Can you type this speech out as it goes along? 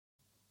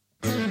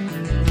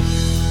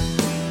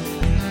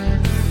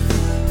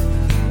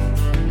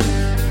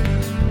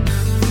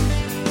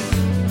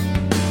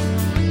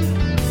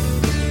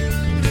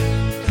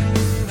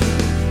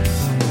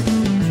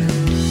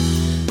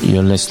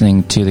You're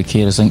listening to the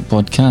Carers Link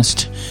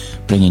podcast,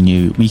 bringing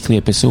you weekly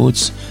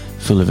episodes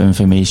full of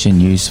information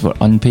used for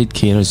unpaid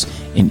carers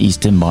in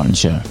East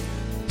Dunbartonshire.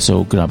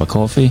 So grab a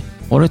coffee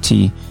or a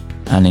tea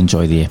and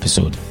enjoy the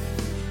episode.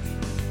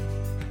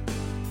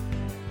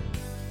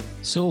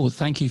 So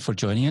thank you for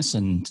joining us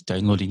and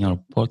downloading our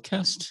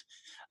podcast.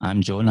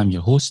 I'm John, I'm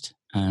your host,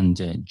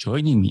 and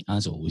joining me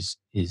as always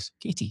is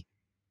Katie.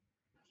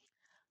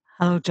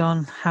 Hello,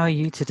 John. How are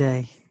you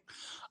today?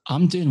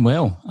 I'm doing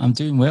well.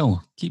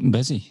 Keeping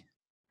busy.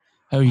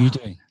 How are you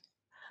doing?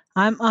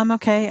 I'm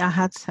okay. I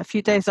had a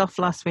few days off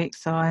last week,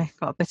 so I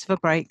got a bit of a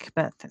break,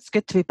 but it's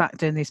good to be back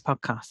doing these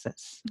podcasts.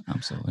 It's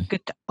absolutely a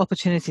good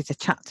opportunity to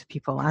chat to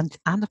people and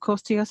of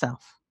course to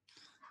yourself.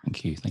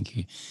 Thank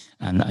you.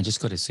 And I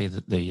just got to say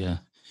that the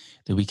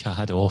week I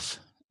had off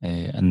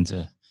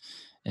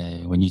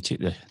when you took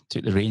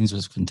the reins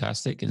was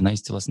fantastic. It's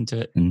nice to listen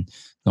to it and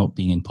not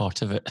being in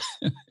part of it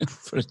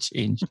for a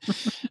change.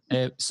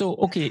 So,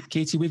 okay,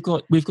 Katie, we've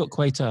got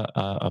quite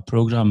a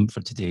program for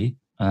today.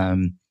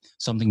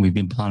 Something we've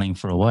been planning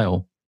for a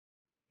while,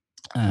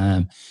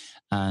 and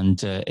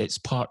it's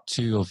part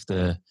 2 of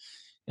the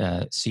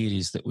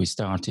series that we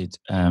started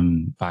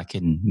back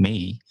in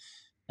May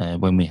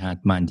when we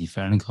had Mandy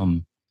Fern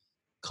come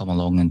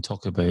along and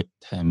talk about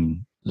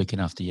looking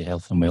after your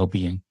health and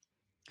well-being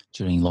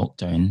during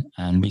lockdown,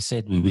 and we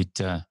said we would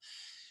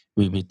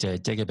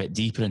dig a bit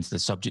deeper into the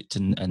subject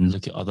and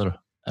look at other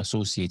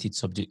associated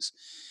subjects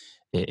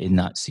in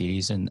that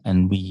series,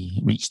 and we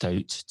reached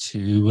out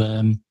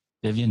to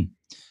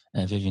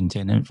Vivian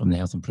Tennant from the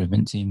Health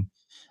Improvement Team,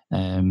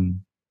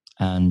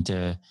 and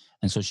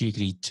so she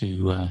agreed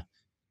to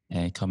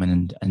come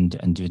in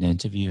and do an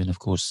interview, and of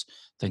course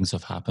things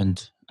have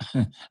happened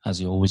as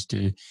they always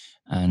do,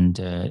 and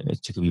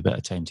it took a wee bit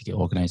of time to get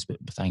organised, but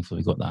thankfully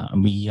we got that,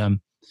 and we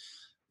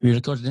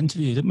recorded an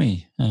interview, didn't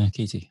we,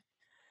 Katie?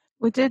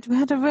 We did. We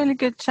had a really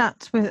good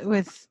chat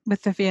with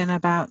Vivian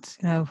about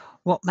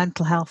what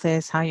mental health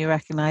is, how you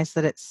recognise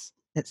that it's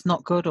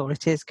not good or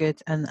it is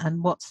good,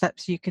 and what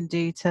steps you can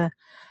do to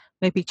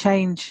maybe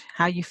change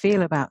how you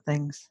feel about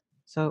things.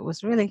 So it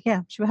was really,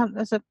 it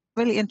was a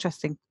really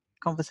interesting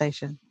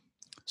conversation.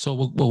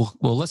 So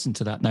we'll listen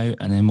to that now,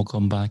 and then we'll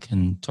come back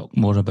and talk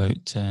more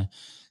about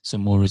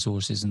some more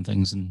resources and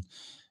things and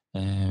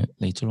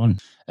later on.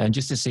 And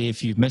just to say,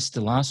 if you've missed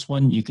the last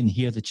one, you can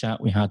hear the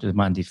chat we had with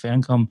Mandy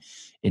Ferncombe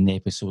in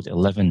episode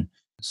 11.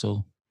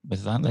 So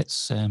with that,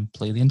 let's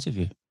play the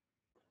interview.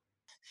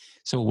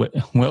 So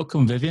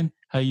welcome, Vivian.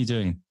 How are you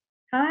doing?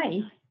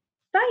 Hi.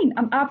 Fine.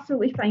 I'm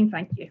absolutely fine,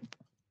 thank you.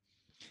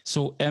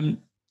 So I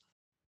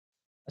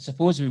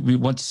suppose we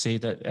want to say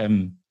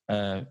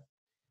that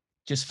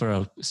just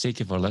for the sake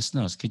of our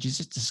listeners, could you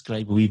just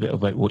describe a wee bit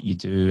about what you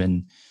do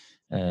and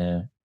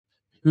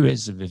who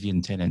is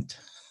Vivian Tennant?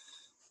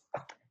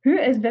 Who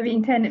is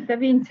Vivian Tennant?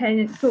 Vivian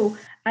Tennant. So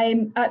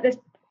I'm at this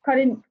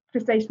current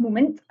precise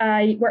moment,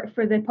 I work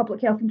for the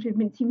Public Health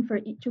Improvement Team for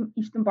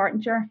East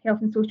Dunbartonshire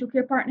Health and Social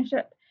Care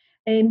Partnership.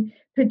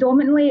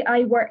 Predominantly,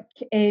 I work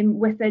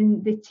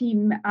within the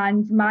team,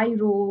 and my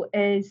role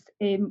is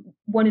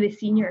one of the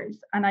seniors,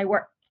 and I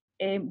work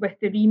with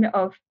the remit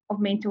of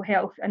mental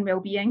health and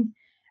well-being.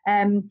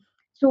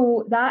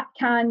 So that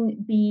can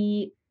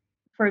be,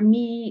 for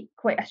me,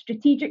 quite a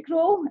strategic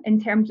role in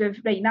terms of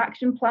writing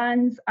action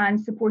plans and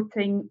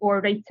supporting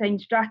or writing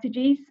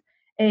strategies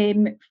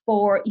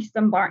for East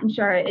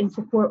Dunbartonshire in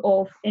support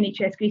of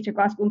NHS Greater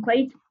Glasgow and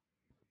Clyde.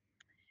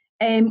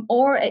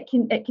 Or it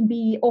can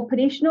be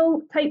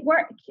operational type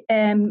work.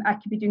 I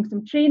could be doing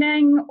some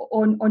training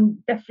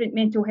on different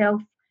mental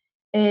health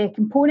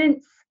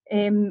components.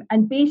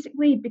 And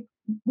basically,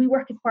 we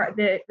work as part of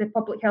the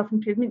Public Health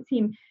Improvement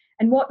Team.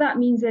 And what that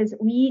means is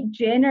we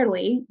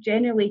generally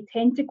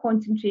tend to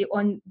concentrate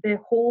on the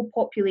whole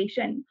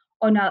population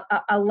on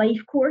a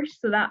life course.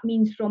 So that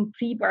means from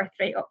pre-birth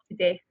right up to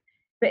death.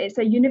 But it's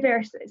a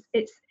universe.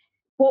 It's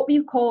what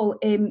we call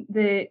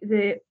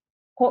the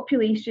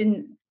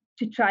population,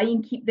 to try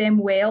and keep them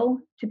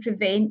well, to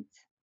prevent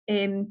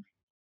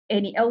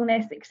any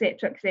illness,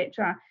 etc.,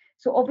 etc.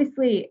 So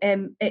obviously,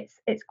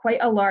 it's quite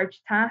a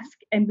large task,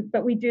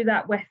 but we do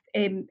that with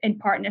in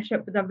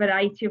partnership with a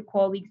variety of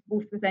colleagues,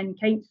 both within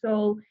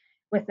council,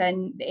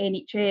 within the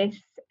NHS,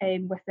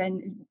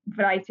 within a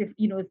variety of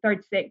the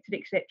third sector,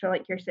 etc.,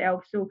 like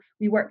yourself. So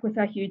we work with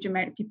a huge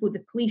amount of people: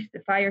 the police, the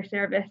fire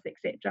service,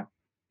 etc.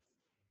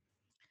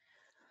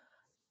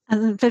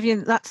 And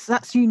Vivian,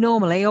 that's you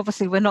normally.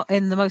 Obviously, we're not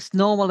in the most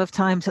normal of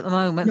times at the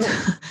moment.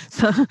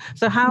 No.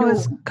 so how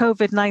has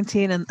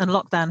COVID-19 and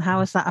lockdown, how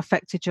has that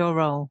affected your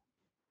role?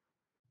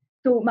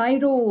 So my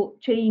role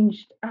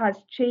has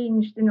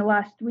changed in the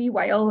last wee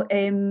while.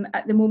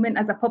 At the moment,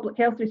 as a public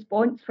health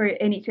response for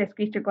NHS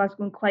Greater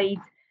Glasgow and Clyde,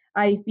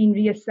 I've been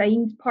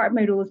reassigned. Part of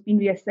my role has been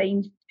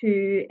reassigned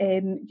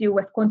to deal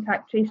with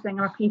contact tracing.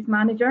 I'm a case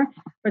manager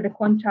for the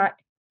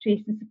contact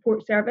tracing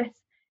support service.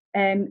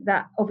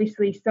 That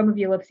obviously some of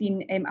you will have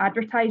seen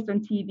advertised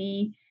on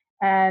TV.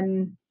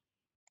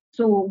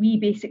 So we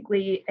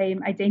basically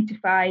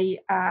identify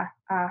a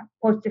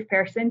positive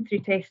person through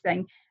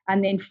testing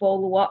and then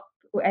follow up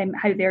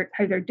how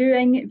they're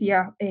doing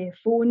via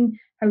phone,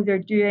 how they're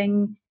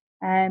doing,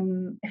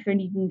 if they're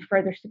needing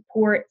further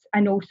support,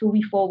 and also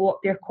we follow up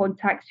their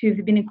contacts who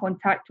they've been in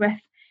contact with,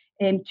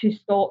 to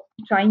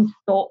try and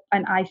stop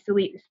and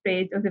isolate the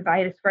spread of the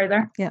virus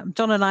further. Yeah,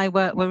 John and I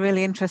were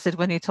really interested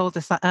when you told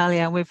us that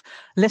earlier. And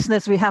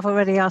we have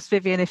already asked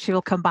Vivian if she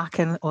will come back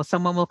or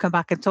someone will come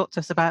back and talk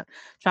to us about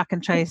track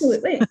and trace.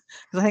 Absolutely. Because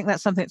I think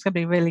that's something that's going to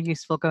be really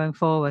useful going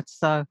forward.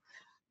 So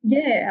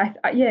yeah.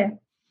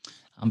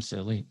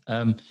 Absolutely.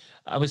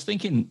 I was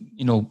thinking,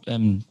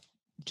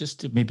 just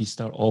to maybe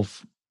start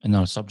off in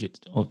our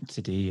subject of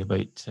today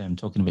about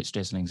talking about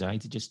stress and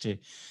anxiety, just to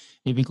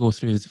maybe go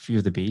through a few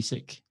of the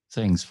basic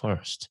things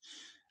first,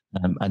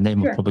 and then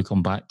we'll probably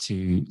come back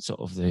to sort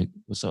of the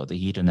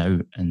here and now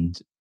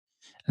and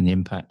the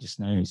impact just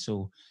now.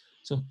 So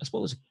I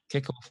suppose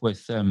kick off with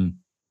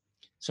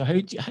so how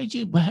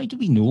do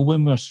we know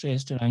when we're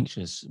stressed or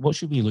anxious? What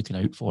should we be looking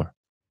out for?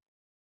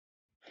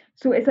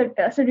 So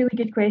that's a really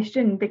good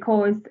question,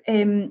 because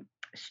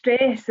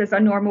stress is a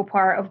normal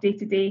part of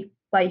day-to-day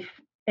life,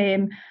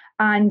 and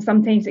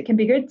sometimes it can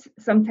be good,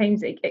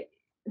 sometimes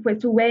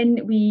so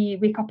when we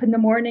wake up in the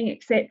morning,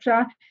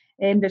 etc.,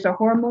 there's a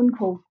hormone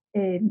called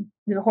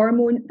the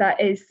hormone that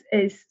is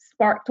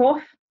sparked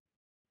off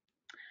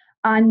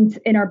and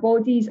in our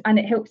bodies, and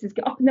it helps us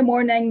get up in the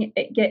morning.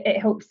 It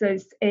helps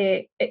us,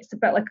 it's a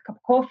bit like a cup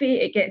of coffee,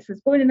 it gets us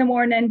going in the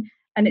morning,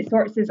 and it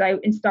sorts us out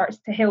and starts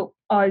to help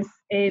us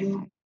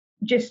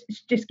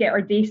just get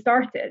our day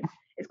started.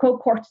 It's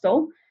called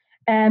cortisol,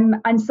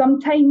 and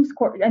sometimes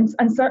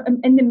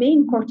in the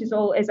main,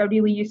 cortisol is a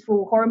really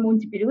useful hormone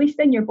to be released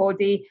in your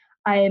body.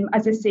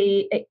 As I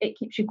say, it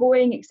keeps you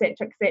going,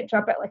 etc.,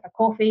 a bit like a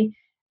coffee.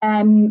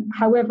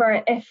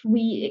 However, if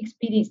we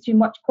experience too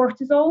much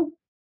cortisol,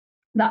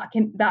 that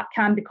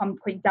can become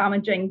quite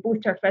damaging,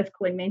 both to our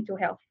physical and mental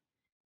health.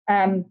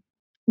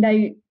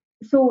 Now,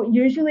 so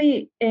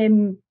usually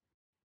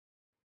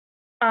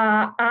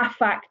a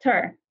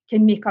factor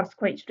can make us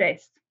quite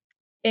stressed,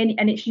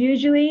 and it's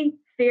usually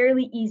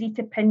fairly easy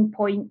to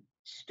pinpoint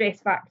stress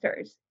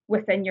factors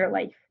within your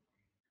life.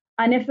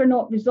 And if they're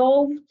not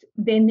resolved,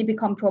 then they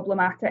become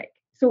problematic.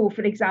 So,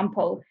 for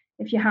example,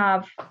 if you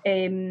have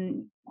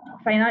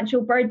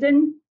financial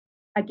burden,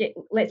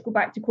 let's go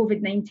back to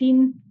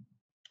COVID-19.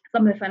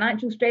 Some of the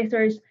financial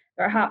stressors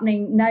that are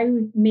happening now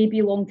may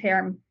be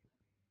long-term,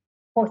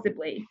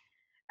 possibly.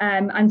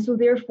 And so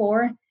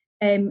therefore,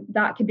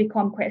 that can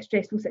become quite a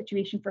stressful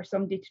situation for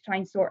somebody to try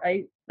and sort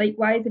out.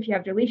 Likewise, if you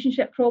have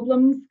relationship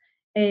problems,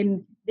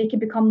 they can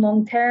become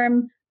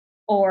long-term,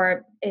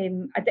 or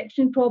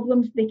addiction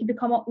problems, they can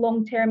become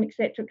long-term,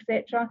 etc.,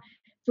 etc.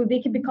 So they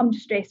can become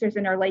stressors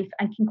in our life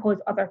and can cause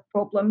other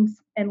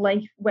problems in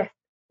life with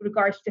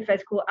regards to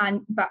physical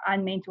and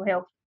mental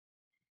health.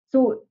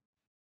 So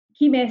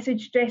key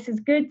message: stress is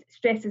good,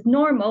 stress is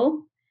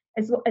normal,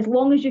 as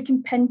long as you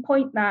can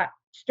pinpoint that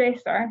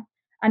stressor,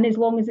 and as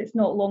long as it's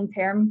not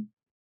long-term.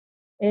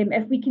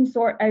 If we can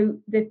sort out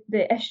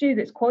the issue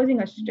that's causing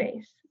us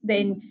stress,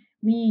 then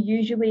we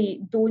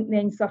usually don't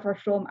then suffer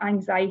from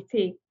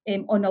anxiety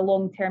on a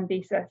long-term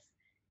basis.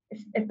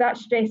 If that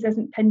stress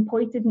isn't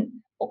pinpointed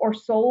or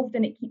solved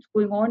and it keeps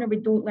going on, or we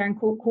don't learn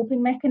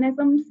coping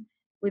mechanisms,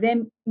 we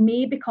then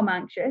may become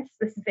anxious.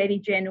 This is very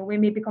general. We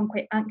may become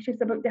quite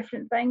anxious about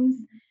different things,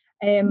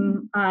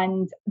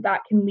 and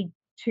that can lead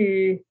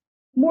to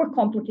more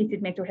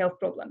complicated mental health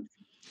problems.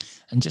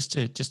 And just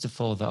to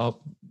follow that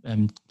up,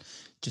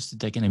 just to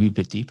dig in a wee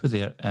bit deeper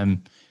there.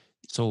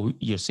 So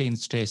you're saying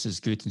stress is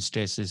good and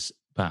stress is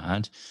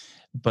bad,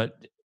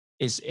 but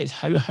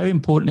how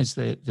important is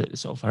the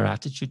sort of our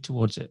attitude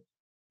towards it?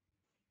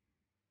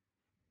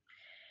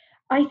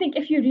 I think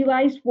if you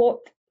realise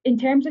in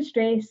terms of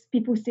stress,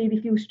 people say they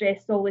feel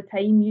stressed all the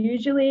time.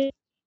 Usually,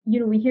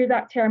 we hear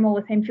that term all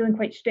the time, feeling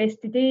quite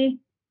stressed today.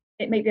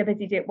 It might be a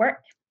busy day at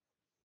work.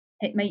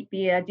 It might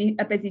be a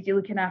busy day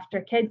looking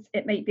after kids.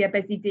 It might be a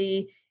busy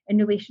day in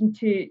relation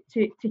to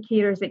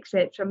carers,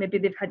 etc. Maybe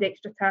they've had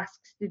extra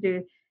tasks to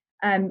do.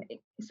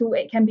 So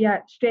it can be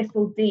a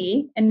stressful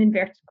day, in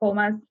inverted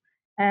commas.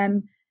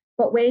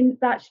 But when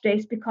that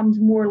stress becomes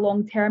more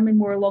long-term and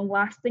more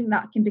long-lasting,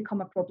 that can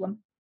become a problem.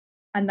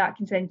 And that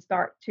can then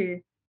start to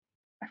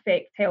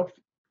affect health.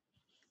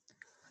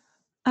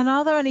 And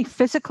are there any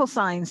physical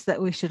signs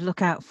that we should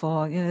look out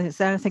for? Is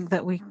there anything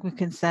that we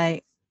can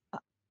say?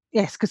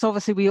 Yes, because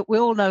obviously we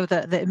all know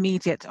that the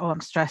immediate,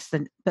 I'm stressed,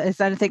 but is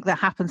there anything that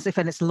happens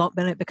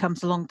when it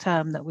becomes long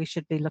term that we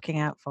should be looking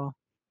out for?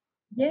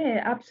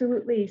 Yeah,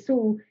 absolutely.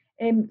 So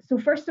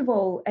first of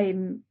all,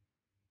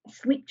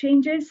 sleep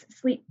changes,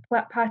 sleep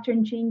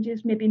pattern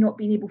changes, maybe not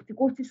being able to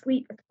go to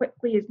sleep as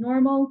quickly as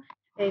normal,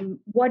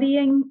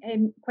 worrying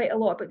quite a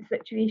lot about the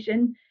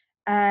situation.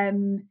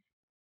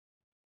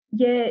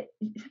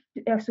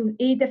 So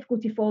A,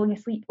 difficulty falling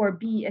asleep, or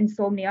B,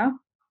 insomnia.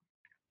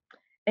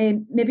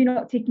 Maybe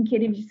not taking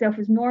care of yourself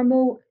as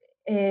normal,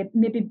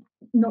 maybe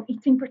not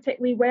eating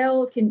particularly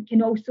well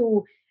can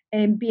also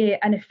be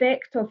an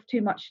effect of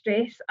too much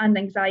stress and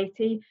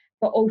anxiety,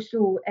 but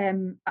also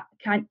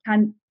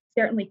can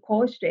certainly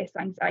cause stress,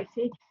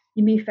 anxiety.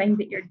 You may find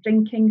that you're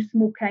drinking,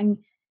 smoking,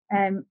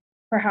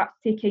 perhaps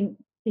taking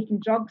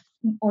drugs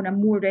on a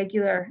more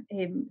regular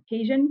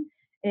occasion.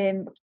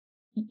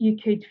 You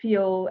could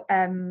feel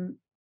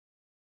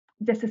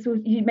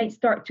disassociated. You might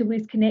start to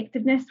lose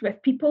connectiveness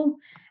with people,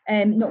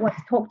 not want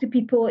to talk to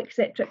people,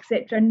 etc.,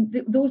 etc.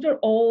 And those are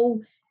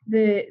all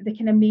the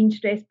kind of main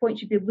stress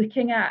points you'd be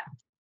looking at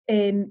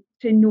to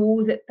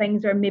know that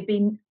things are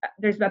maybe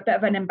there's a bit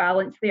of an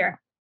imbalance there.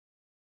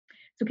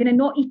 So kind of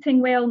not eating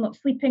well, not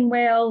sleeping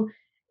well,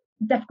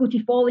 difficulty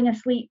falling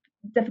asleep,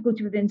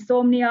 difficulty with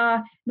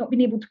insomnia, not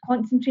being able to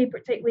concentrate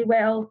particularly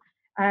well,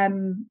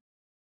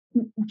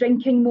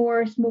 drinking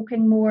more,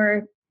 smoking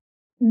more,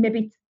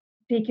 maybe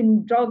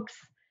taking drugs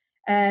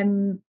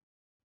of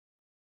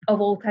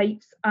all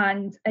types,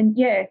 and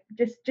yeah,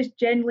 just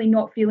generally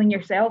not feeling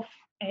yourself.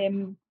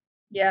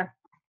 Yeah.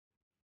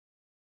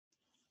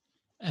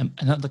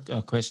 Another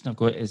question I've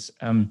got is,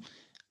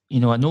 you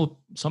know, I know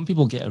some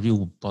people get a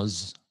real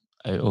buzz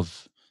out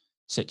of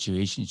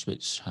situations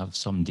which have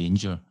some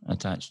danger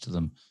attached to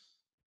them,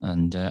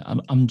 and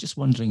I'm just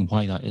wondering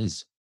why that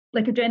is.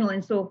 Like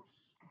adrenaline. So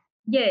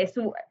yeah,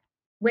 so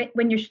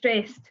when you're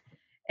stressed,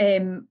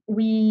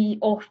 we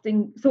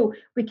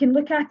can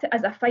look at it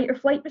as a fight or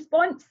flight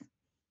response.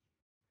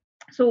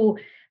 So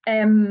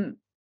I'm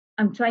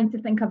trying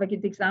to think of a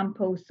good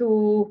example.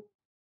 So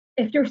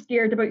if you're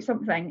scared about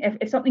something,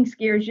 if something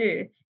scares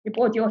you, your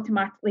body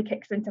automatically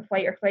kicks into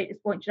flight or flight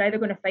response. You're either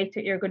going to fight it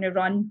or you're going to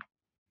run.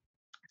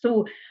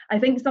 So I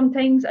think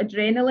sometimes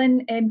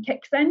adrenaline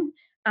kicks in.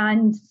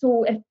 And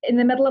so if in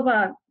the middle of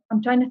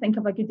I'm trying to think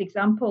of a good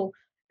example.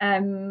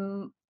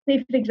 Say,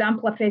 for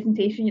example, a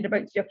presentation, you're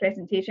about to do a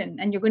presentation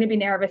and you're going to be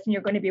nervous and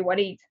you're going to be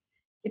worried.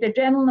 Your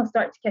adrenaline will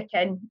start to kick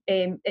in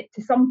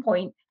to some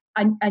point,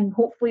 and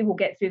hopefully we'll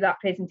get through that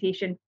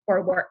presentation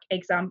for work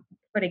exam,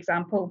 for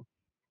example.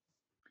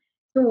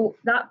 So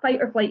that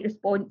fight or flight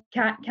response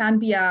can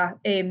be a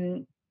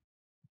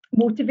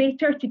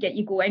motivator to get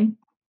you going.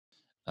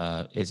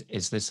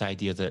 Is this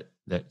idea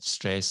that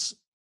stress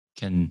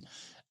can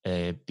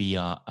be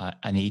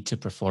an aid to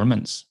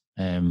performance,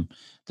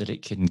 that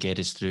it can get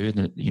us through,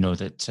 that, you know,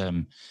 that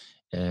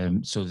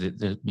so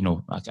that you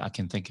know, I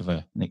can think of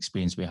an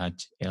experience we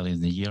had earlier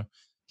in the year,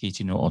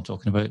 Katie, you know what I'm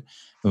talking about,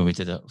 when we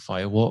did a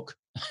fire walk.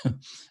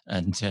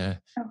 And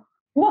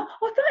what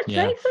that's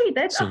yeah, right, so you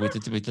did. so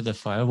we did a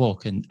fire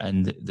walk, and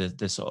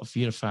the sort of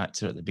fear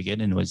factor at the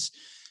beginning was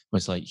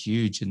like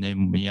huge, and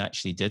then when you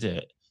actually did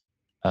it,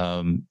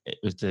 it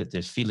was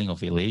the feeling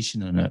of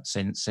elation and a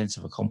sense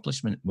of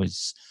accomplishment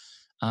was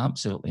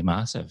absolutely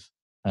massive.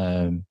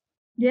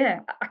 Yeah,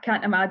 I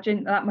can't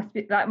imagine. That must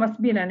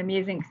be an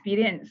amazing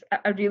experience,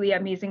 a really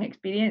amazing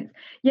experience.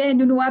 Yeah,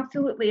 no,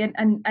 absolutely.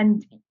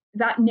 And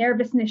that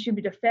nervousness you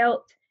would have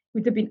felt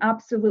would have been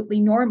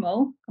absolutely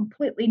normal,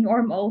 completely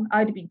normal.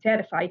 I'd have been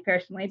terrified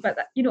personally, but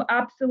you know,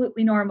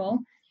 absolutely normal.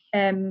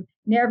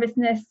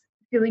 Nervousness,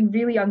 feeling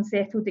really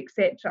unsettled,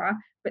 etc.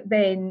 But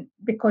then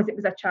because it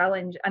was a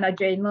challenge, and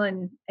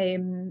adrenaline,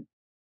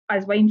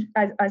 as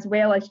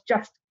well as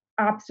just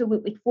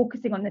absolutely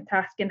focusing on the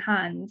task in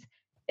hand,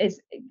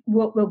 is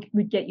what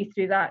would get you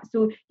through that.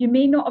 So you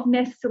may not have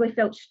necessarily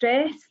felt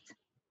stressed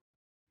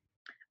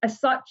as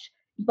such,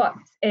 but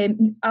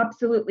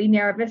absolutely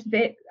nervous,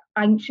 bit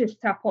anxious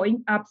to a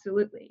point,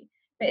 absolutely.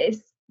 But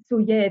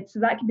so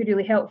that can be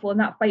really helpful, and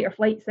that fight or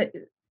flight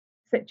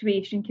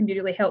situation can be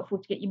really helpful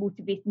to get you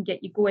motivated and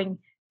get you going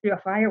through a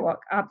firewalk.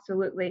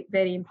 Absolutely,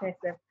 very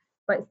impressive.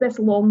 But it's this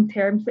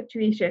long-term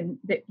situation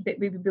that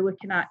we would be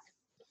looking at.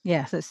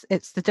 Yes,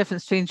 it's the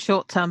difference between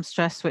short-term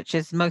stress, which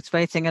is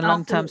motivating, and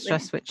long-term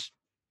stress, which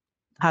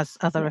has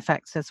other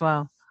effects as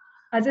well.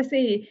 As I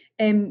say,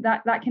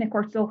 that kind of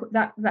cortisol,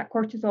 that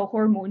cortisol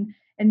hormone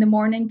in the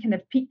morning kind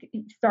of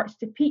starts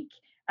to peak,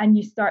 and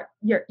you start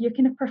your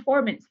kind of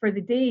performance for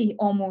the day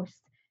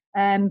almost.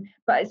 But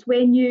it's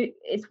when you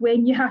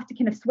have to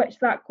kind of switch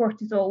that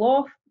cortisol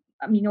off.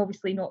 I mean,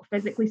 obviously not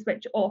physically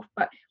switch it off,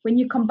 but when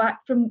you come back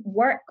from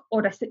work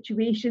or a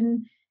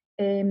situation,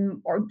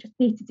 or just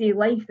day-to-day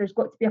life, there's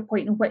got to be a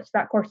point in which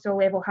that cortisol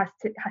level has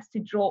to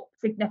drop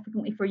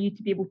significantly for you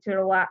to be able to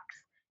relax,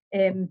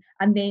 and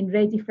then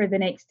ready for the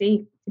next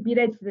day. To be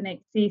ready for the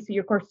next day, so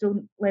your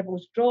cortisol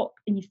levels drop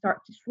and you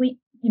start to sleep.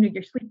 You know,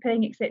 you're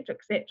sleeping, etc.,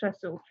 etc.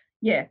 So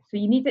yeah, so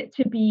you need it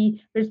to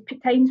be. There's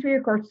times where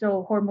your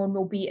cortisol hormone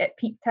will be at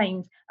peak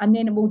times, and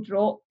then it will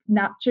drop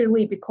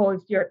naturally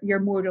because you're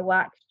more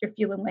relaxed, you're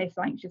feeling less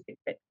anxious,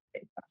 etc.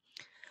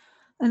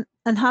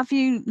 And have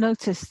you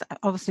noticed,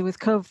 obviously with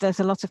COVID, there's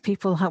a lot of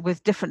people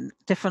with different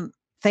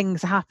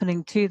things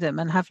happening to them,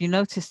 and have you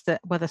noticed that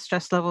whether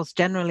stress levels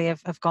generally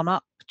have gone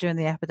up during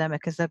the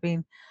epidemic? Has there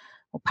been,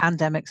 or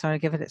pandemic, sorry,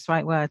 give it its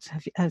right word,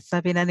 has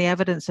there been any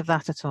evidence of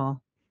that at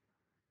all?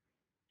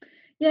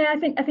 Yeah,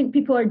 I think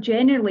people are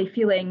generally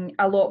feeling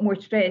a lot more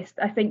stressed.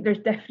 I think there's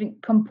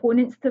different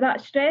components to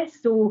that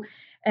stress. So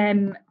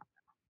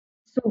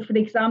for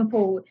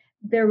example,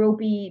 there will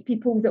be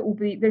people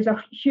there's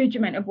a huge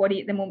amount of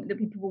worry at the moment.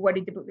 There'll be people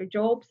worried about their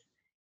jobs.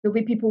 There'll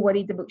be people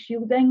worried about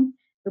shielding.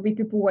 There'll be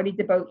people worried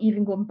about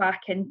even going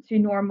back into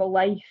normal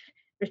life.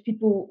 There's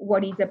people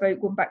worried about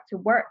going back to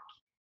work,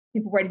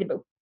 people worried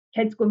about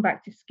kids going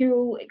back to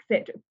school,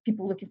 etc.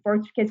 People looking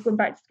forward to kids going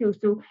back to school.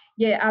 So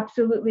yeah,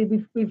 absolutely,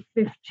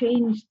 we've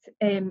changed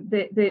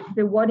the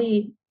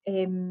worry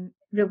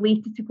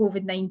related to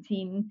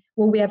COVID-19.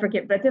 Will we ever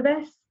get rid of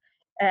this?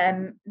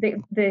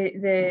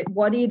 The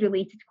worry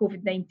related to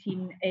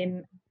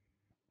COVID-19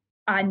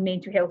 and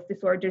mental health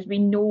disorders, we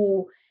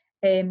know,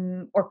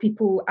 or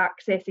people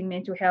accessing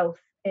mental health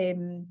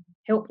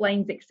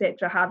helplines,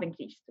 etc., have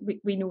increased.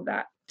 We know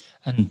that.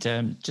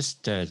 And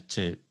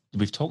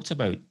we've talked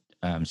about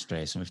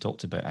stress, and we've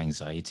talked about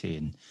anxiety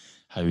and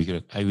how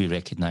we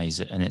recognise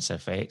it and its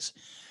effects.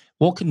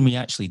 What can we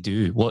actually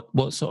do?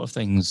 What sort of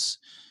things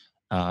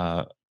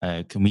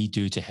can we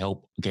do to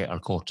help get our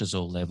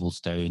cortisol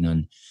levels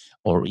down,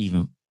 or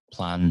even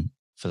plan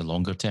for the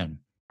longer term?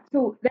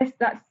 So that's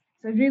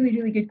a really,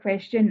 really good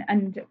question,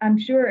 and I'm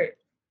sure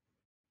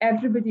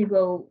everybody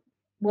will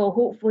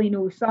hopefully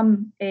know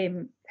some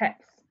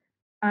tips,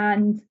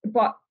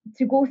 but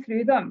to go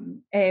through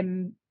them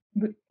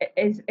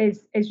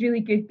is really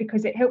good,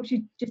 because it helps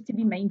you just to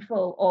be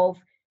mindful of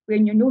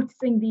when you're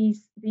noticing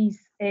these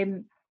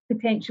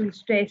potential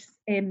stress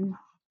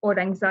or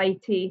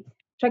anxiety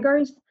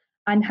triggers,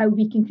 and how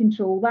we can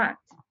control that.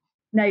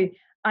 Now,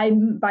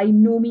 I'm by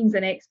no means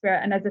an expert,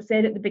 and as I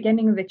said at the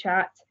beginning of the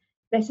chat,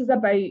 this is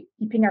about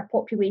keeping our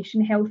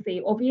population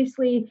healthy.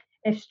 Obviously,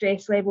 if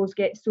stress levels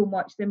get so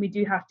much, then we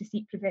do have to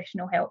seek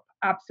professional help,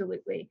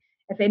 absolutely.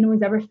 If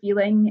anyone's ever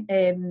feeling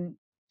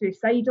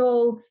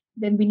suicidal,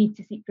 then we need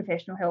to seek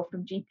professional help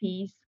from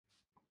GPs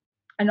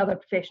and other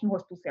professional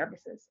hospital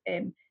services.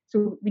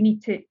 So we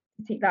need to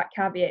take that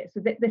caveat.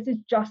 So this is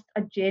just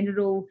a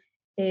general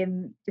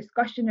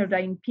discussion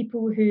around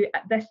people who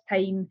at this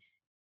time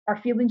are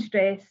feeling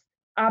stressed,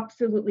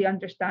 absolutely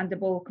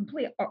understandable,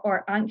 complete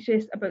or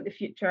anxious about the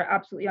future,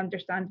 absolutely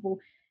understandable.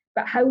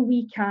 But how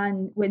we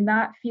can, when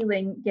that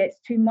feeling gets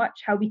too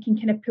much, how we can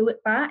kind of pull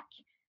it back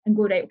and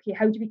go, right, okay,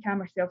 how do we calm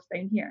ourselves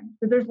down here?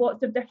 So there's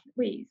lots of different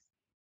ways.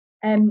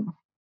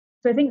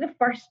 So I think the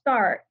first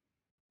start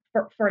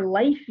for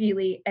life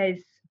really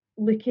is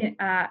looking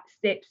at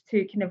steps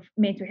to kind of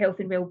mental health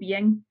and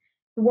well-being.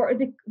 So what are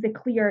the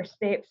clear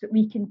steps that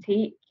we can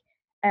take,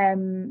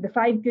 the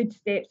 5 good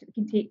steps that we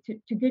can take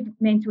to good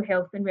mental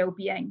health and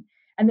well-being?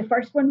 And the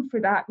first one for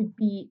that would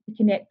be to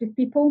connect with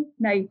people.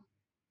 Now,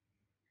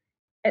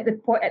 at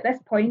this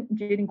point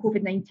during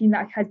COVID-19,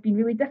 that has been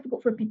really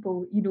difficult for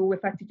people. You know, we've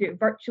had to do it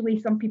virtually.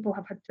 Some people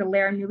have had to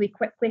learn really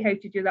quickly how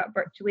to do that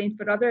virtually, and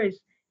for others,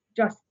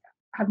 just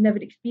have never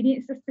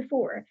experienced this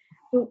before.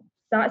 So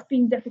that's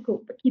been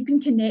difficult. But keeping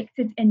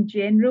connected in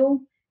general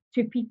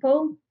to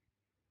people,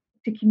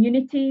 to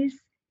communities,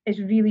 is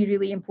really,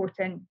 really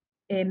important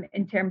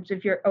in terms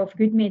of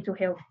good mental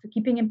health. So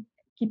keeping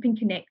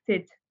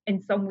connected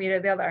in some way or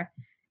the other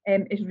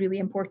is really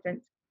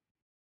important.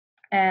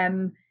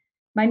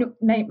 My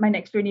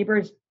next door neighbour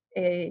is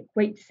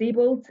quite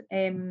disabled,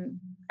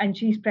 and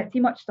she's pretty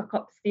much stuck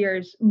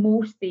upstairs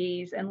most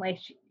days unless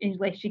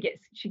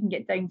she can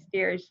get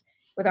downstairs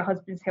with her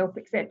husband's help,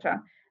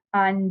 etc.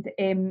 And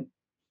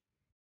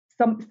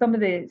some of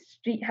the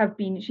street have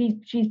been,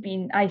 she's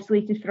been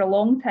isolated for a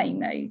long time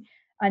now,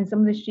 and some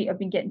of the street have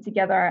been getting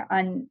together,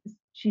 and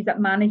she's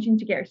managing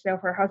to get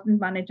herself, her husband's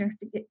managing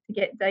to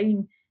get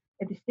down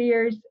the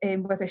stairs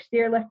with her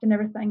stair lift and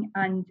everything,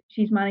 and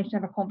she's managed to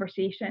have a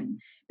conversation,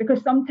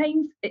 because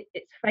sometimes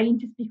it's fine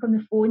to speak on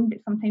the phone,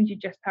 but sometimes you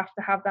just have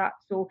to have that.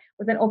 So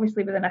within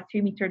a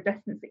 2-meter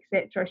distance,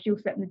 etc., she'll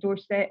sit in the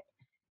doorstep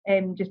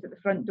just at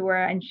the front door,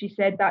 and she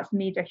said that's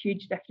made a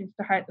huge difference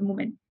to her at the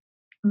moment,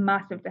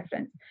 massive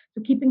difference.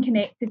 So keeping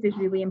connected is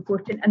really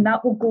important, and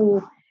that will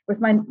go with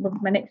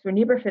my next door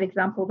neighbour, for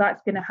example.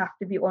 That's going to have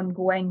to be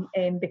ongoing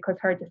because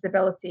her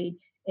disability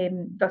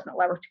doesn't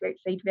allow her to go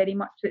outside very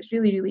much. So it's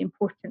really, really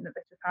important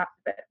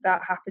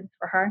that happens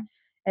for her.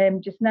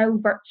 Just now,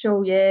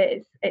 virtual, yeah,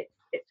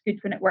 it's good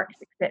when it works,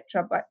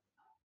 etc. But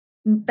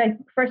big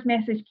first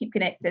message: keep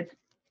connected,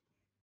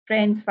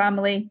 friends,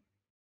 family,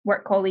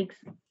 work colleagues.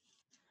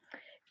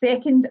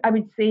 Second, I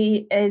would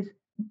say, is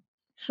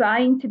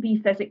trying to be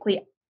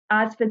physically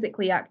active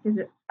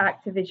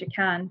as you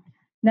can.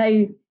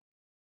 Now,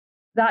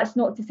 that's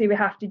not to say we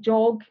have to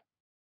jog,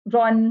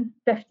 run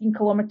 15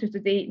 kilometres a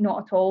day,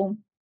 not at all.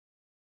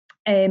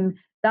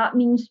 That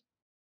means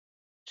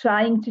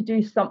trying to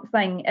do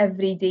something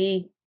every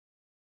day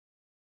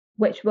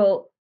which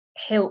will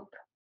help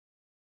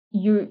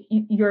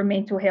your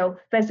mental health.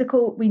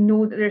 Physical, we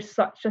know that there's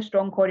such a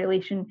strong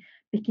correlation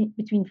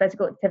between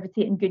physical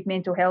activity and good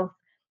mental health.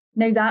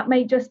 Now, that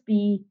might just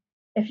be,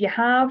 if you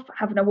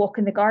having a walk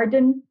in the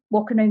garden,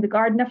 walking around the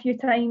garden a few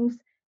times.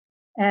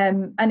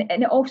 And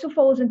it also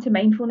falls into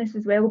mindfulness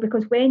as well,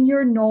 because when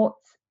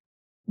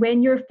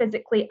you're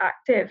physically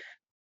active,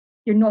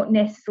 you're not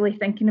necessarily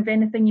thinking of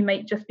anything. You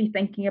might just be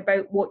thinking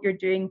about what you're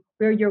doing,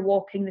 where you're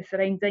walking, the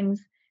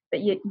surroundings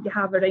that you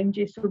have around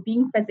you. So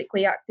being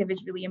physically active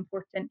is really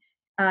important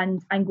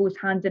and goes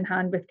hand in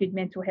hand with good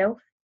mental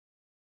health.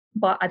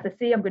 But as I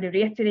say, I'm going to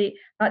reiterate,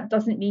 that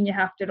doesn't mean you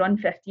have to run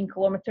 15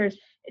 kilometres.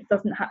 It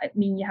doesn't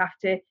mean you have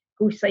to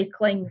go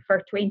cycling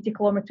for 20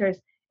 kilometres.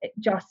 It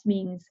just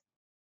means,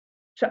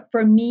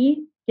 for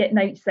me, getting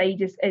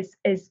outside is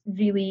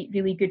really,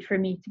 really good for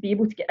me, to be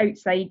able to get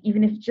outside,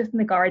 even if it's just in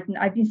the garden.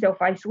 I've been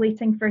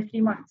self-isolating for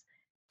 3 months.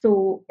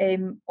 So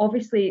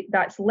obviously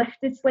that's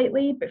lifted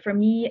slightly, but for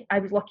me, I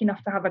was lucky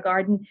enough to have a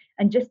garden,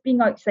 and just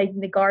being outside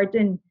in the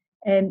garden,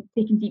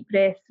 taking deep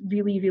breaths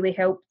really, really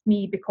helped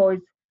me, because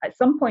at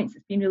some points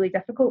it's been really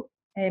difficult.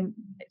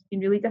 It's been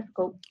really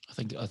difficult.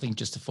 I think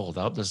just to follow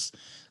that up, there's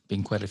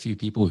been quite a few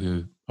people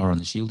who are on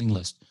the shielding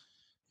list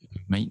who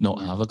might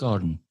not have a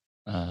garden.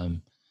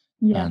 And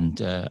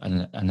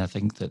I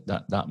think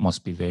that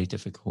must be very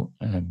difficult.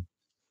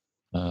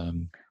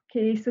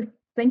 Okay, so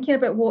thinking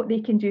about what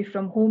they can do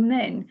from home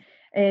then.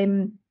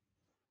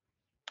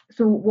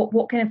 So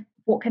what kind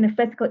of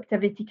physical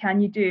activity can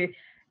you do?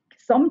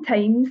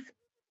 Sometimes,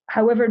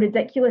 however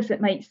ridiculous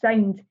it might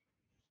sound,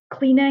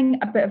 cleaning,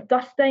 a bit of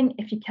dusting,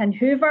 if you can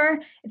hoover,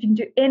 if you can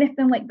do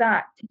anything like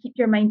that to keep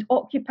your mind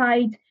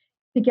occupied,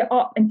 to get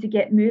up and to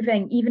get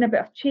moving. Even a bit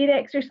of chair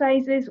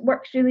exercises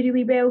works really,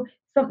 really well.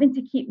 Something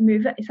to keep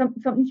moving,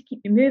 something to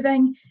keep you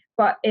moving.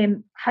 But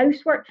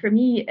housework for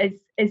me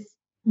is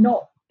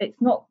not the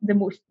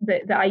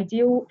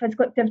ideal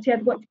physical activity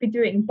I'd want to be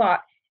doing.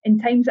 But in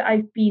times that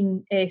I've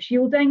been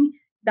shielding,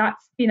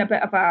 that's been a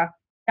bit of a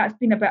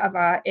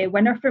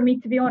winner for me,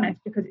 to be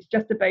honest, because it's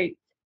just about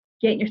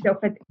getting yourself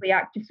physically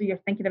active so you're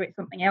thinking about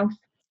something else.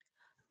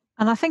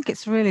 And I think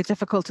it's really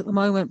difficult at the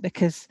moment,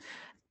 because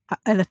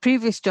in a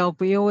previous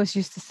job we always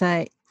used to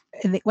say,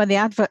 when the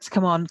adverts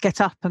come on, get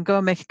up and go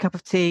and make a cup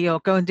of tea, or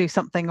go and do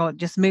something, or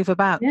just move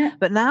about. Yeah.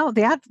 But now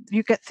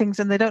you get things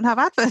and they don't have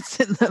adverts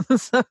in them,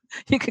 so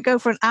you could go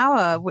for an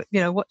hour,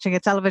 watching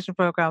a television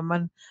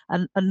program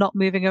and not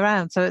moving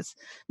around. So it's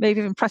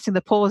maybe even pressing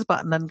the pause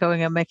button and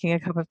going and making a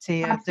cup of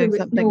tea or doing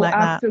something like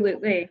that.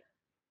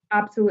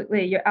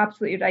 Absolutely, you're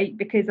absolutely right,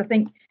 because I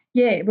think,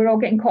 we're all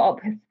getting caught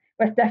up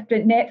with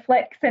different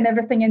Netflix and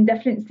everything in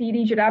different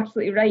series. You're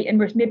absolutely right, and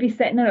we're maybe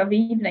sitting in an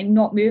evening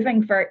not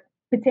moving for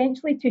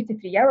potentially 2 to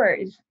 3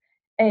 hours.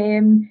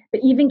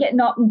 But even getting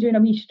up and doing a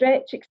wee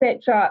stretch,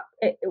 etc.,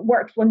 it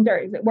works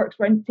wonders. It works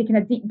when taking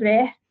a deep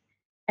breath,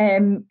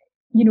 in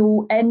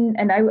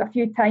and out a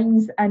few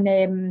times,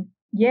 and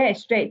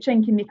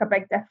stretching can make a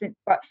big difference.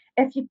 But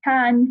if you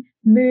can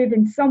move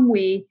in some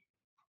way,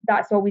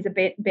 that's always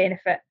a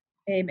benefit.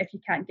 If you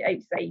can't get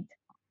outside.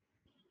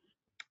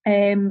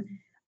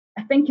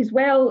 I think as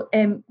well,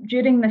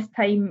 during this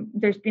time,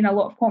 there's been a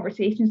lot of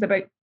conversations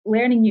about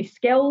learning new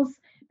skills,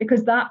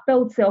 because that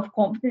builds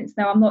self-confidence.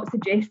 Now, I'm not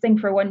suggesting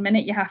for 1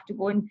 minute you have to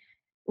go and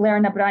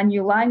learn a brand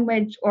new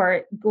language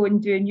or go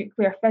and do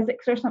nuclear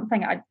physics or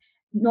something.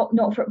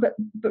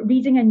 But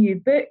reading a new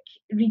book,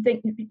 could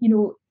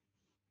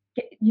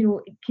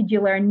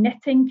you learn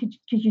knitting?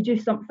 Could you do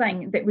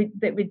something that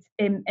would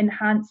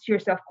enhance your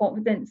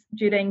self-confidence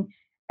during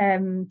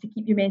to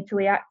keep you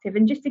mentally active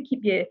and just to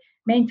keep you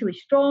mentally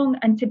strong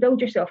and to build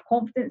your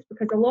self-confidence?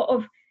 Because a lot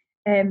of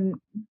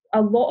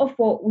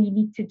what we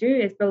need to do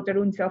is build our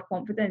own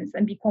self-confidence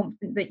and be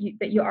confident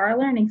that you are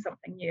learning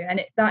something new,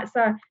 and that's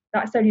a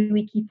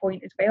really key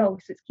point as well.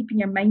 So it's keeping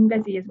your mind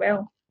busy as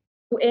well.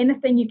 So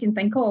anything you can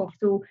think of.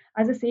 So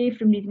as I say,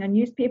 from reading a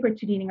newspaper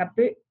to reading a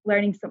book,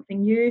 learning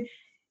something new.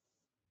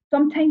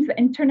 Sometimes the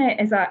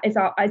internet is a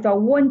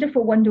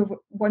wonderful,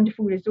 wonderful,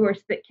 wonderful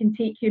resource that can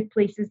take you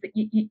places that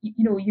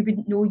you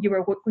wouldn't know you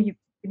were going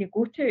to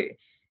go to.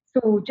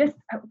 So just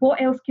what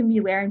else can we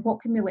learn?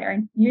 What can we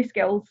learn? New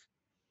skills.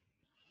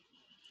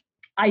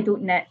 I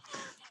don't knit.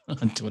 I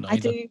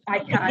do. I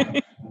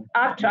can't.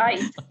 I've tried.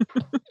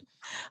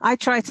 I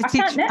tried to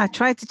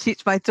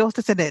teach my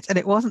daughter to knit, and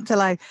it wasn't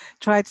until I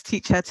tried to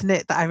teach her to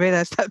knit that I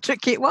realised how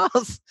tricky it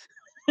was.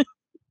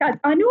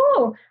 I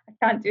know. I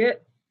can't do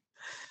it.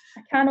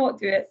 I cannot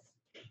do it.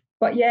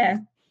 But yeah.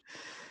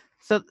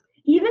 So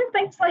even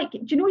things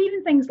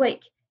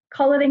like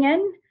colouring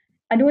in.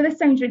 I know this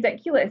sounds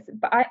ridiculous,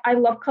 but I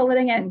love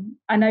colouring in,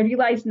 and I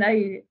realise now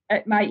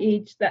at my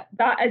age that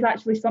is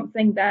actually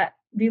something that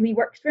really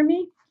works for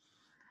me.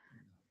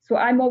 So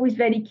I'm always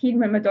very keen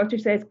when my daughter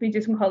says, "Can we do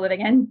some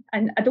colouring in?"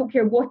 And I don't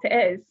care what it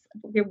is.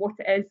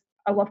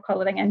 I love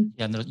colouring in.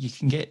 Yeah, no, you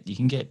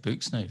can get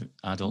books now,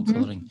 adult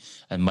colouring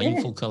and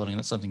mindful colouring.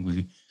 That's something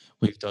we've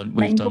done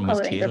with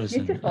carers,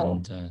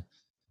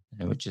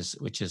 and which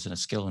is a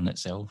skill in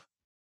itself.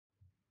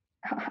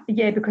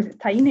 Yeah, because it's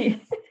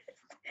tiny.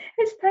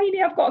 It's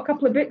tiny. I've got a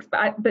couple of books,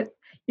 but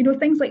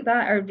things like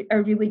that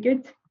are really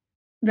good.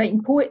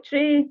 Writing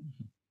poetry,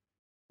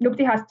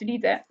 nobody has to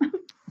read it.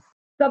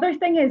 The other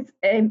thing is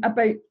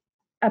about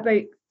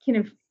kind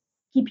of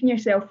keeping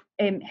yourself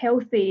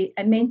healthy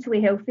and mentally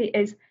healthy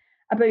is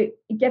about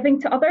giving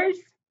to others.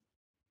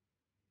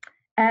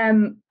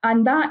 And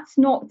that's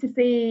not to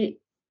say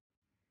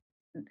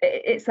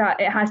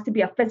it has to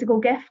be a physical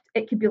gift.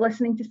 It could be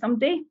listening to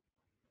somebody.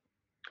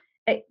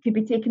 It could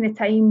be taking the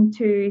time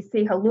to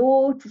say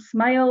hello, to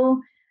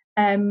smile.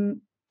 I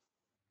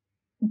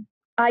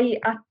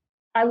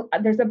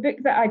there's a book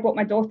that I bought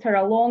my daughter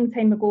a long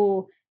time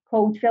ago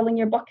called Filling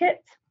Your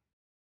Bucket.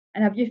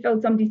 And have you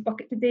filled somebody's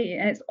bucket today?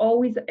 And it's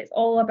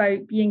all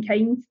about being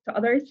kind to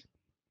others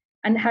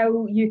and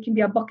how you can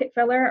be a bucket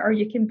filler or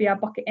you can be a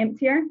bucket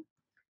emptier.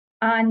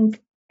 And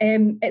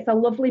it's a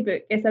lovely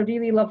book. It's a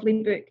really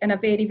lovely book and a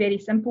very, very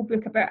simple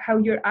book about how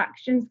your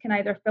actions can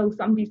either fill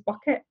somebody's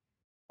bucket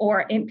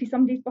or empty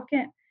somebody's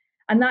bucket.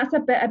 And that's a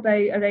bit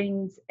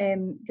around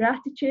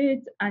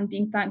gratitude and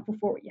being thankful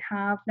for what you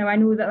have. Now, I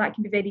know that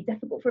can be very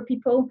difficult for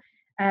people,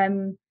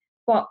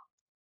 but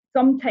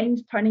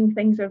sometimes turning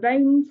things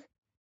around,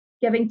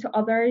 giving to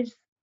others,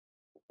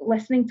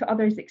 listening to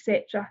others,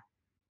 etc.,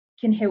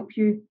 can help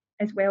you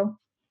as well.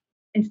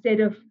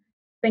 Instead of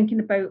thinking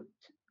about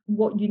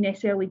what you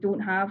necessarily don't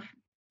have,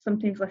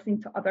 sometimes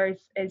listening to others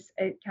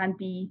can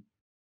be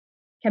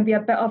a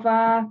bit of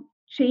a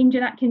change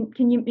in that.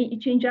 Can you make you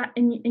change that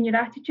in your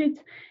attitude?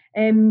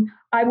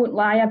 I won't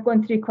lie, I've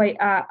gone through quite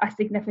a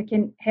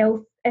significant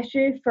health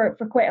issue for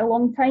quite a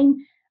long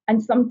time,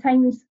 and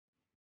sometimes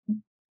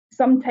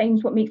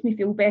what makes me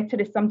feel better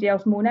is somebody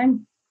else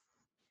moaning.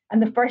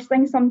 And the first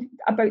thing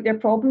about their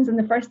problems, and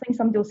the first thing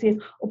somebody will say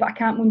is, "Oh, but I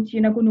can't moan to you."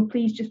 And I go, "No,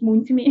 please just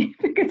moan to me,"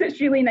 because it's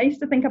really nice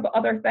to think about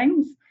other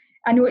things.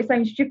 I know it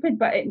sounds stupid,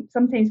 but it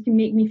sometimes can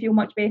make me feel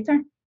much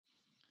better.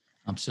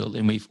 Absolutely,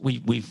 and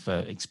we've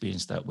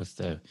experienced that with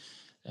the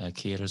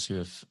carers who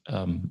have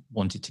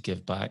wanted to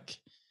give back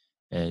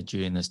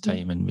during this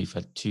time, and we've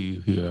had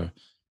 2 who are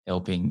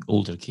helping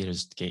older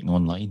carers getting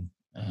online,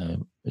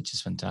 which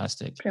is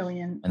fantastic.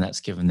 Brilliant, and that's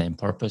given them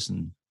purpose,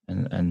 and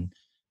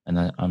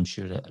I'm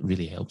sure that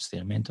really helps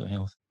their mental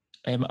health.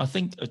 I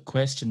think a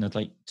question I'd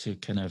like to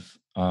kind of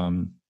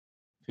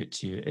put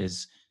to you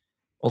is,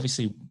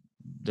 obviously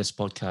this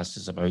podcast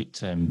is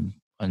about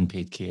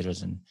unpaid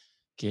carers and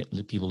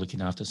people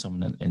looking after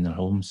someone in their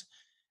homes,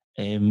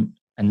 and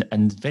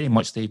very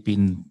much they've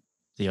been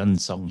the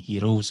unsung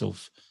heroes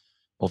of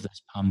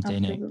this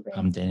pandemic.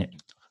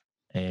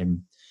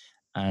 And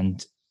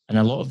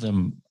a lot of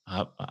them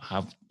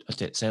have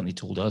certainly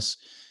told us,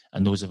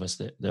 and those of us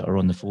that are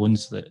on the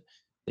phones, that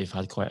they've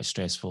had quite a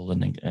stressful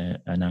and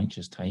an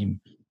anxious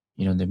time.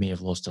 You know, they may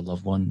have lost a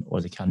loved one,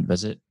 or they can't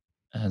visit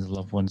the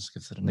loved ones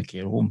because they're in the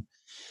care home.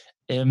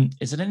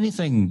 Is there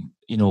anything,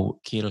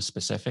 carer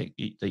specific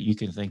that you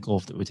can think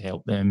of that would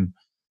help them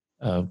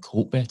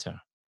cope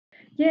better?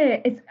 Yeah,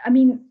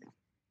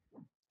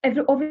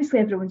 obviously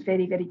everyone's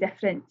very, very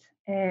different,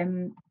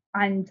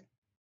 and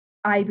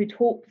I would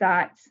hope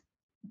that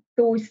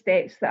those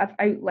steps that I've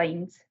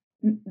outlined,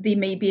 some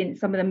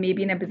of them may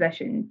be in a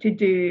position to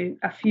do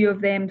a few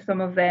of them,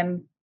 some of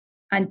them,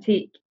 and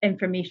take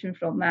information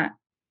from that.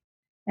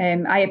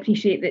 I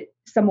appreciate that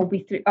some will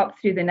be up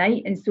through the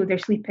night, and so their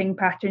sleeping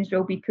patterns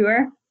will be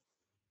poor.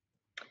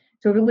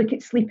 So we look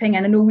at sleeping,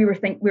 and I know we're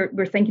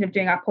thinking of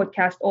doing a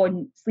podcast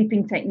on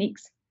sleeping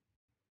techniques,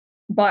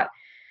 but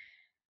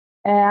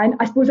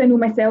I suppose I know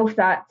myself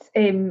that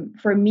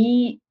for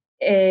me,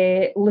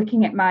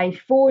 looking at my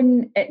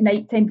phone at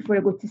night time before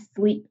I go to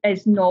sleep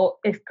is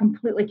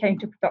completely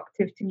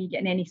counterproductive to me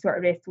getting any sort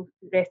of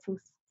restful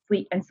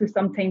sleep, and so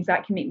sometimes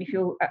that can make me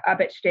feel a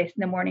bit stressed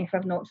in the morning if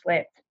I've not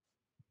slept.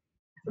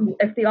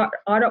 If they are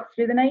up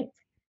through the night,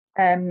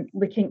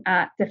 looking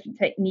at different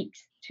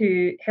techniques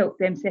to help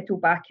them settle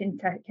back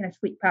into kind of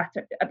sleep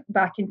pattern,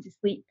 back into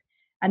sleep,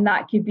 and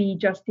that could be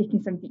just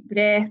taking some deep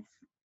breaths,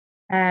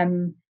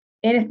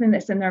 anything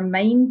that's in their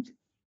mind,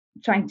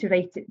 trying to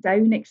write it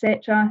down,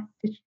 etc.,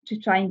 to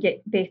try and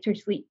get better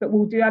sleep. But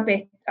we'll do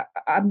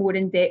a more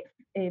in-depth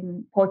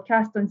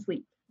podcast on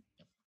sleep.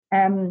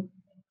 So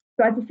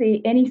as I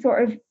say, any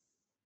sort of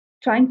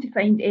trying to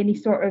find any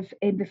sort of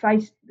the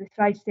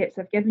five steps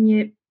I've given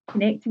you,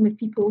 connecting with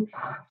people,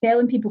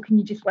 telling people, can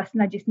you just listen?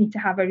 I just need to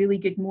have a really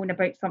good moan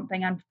about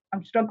something. I'm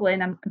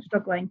struggling. I'm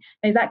struggling.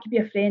 Now that could be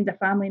a friend, a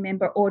family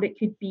member, or it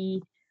could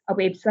be a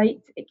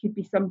website. It could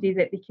be somebody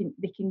that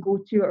they can go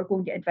to or go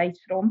and get advice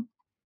from.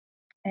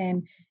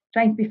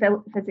 Trying to be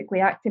physically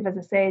active, as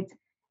I said,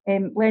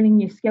 learning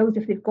new skills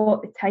if they've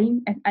got the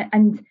time,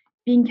 and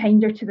being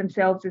kinder to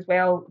themselves as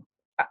well.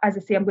 As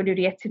I say, I'm going to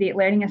reiterate,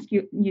 learning a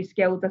new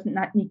skill doesn't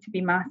need to be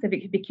massive.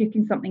 It could be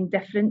cooking something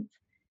different.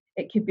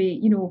 It could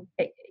be,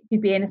 it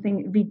could be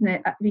anything,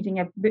 reading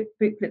a book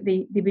that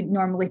they would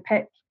normally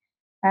pick.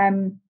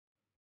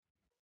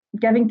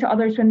 Giving to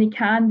others when they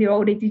can. They're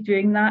already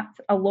doing that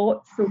a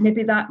lot, so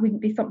maybe that wouldn't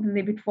be something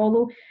they would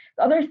follow.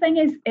 The other thing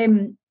is,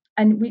 and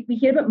we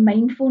hear about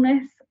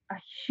mindfulness a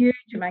huge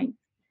amount,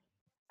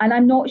 and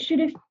I'm not sure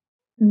if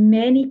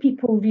many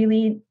people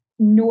really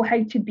know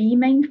how to be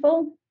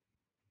mindful.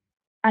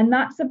 And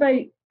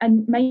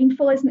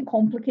mindful isn't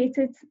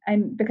complicated,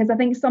 because I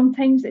think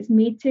sometimes it's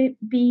made to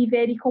be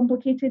very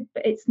complicated,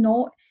 but it's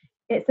not.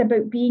 It's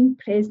about being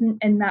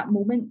present in that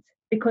moment,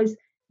 because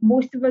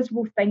most of us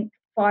will think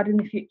far in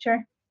the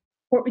future.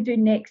 What we're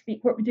doing next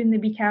week, what we're doing the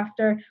week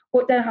after,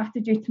 what do I have to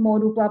do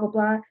tomorrow, blah, blah,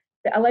 blah.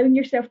 But allowing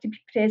yourself to be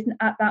present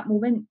at that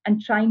moment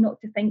and try not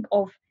to think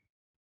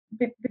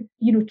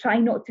try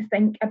not to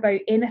think about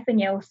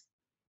anything else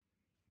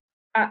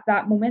at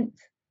that moment.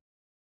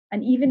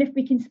 And even if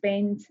we can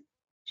spend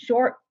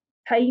short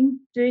time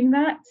doing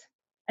that,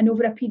 and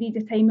over a period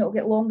of time it'll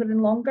get longer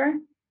and longer,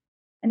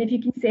 and if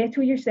you can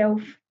settle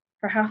yourself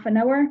for half an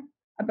hour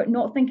about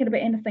not thinking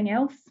about anything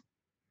else,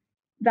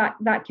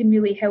 that can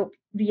really help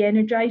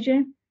re-energize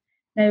you.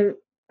 Now,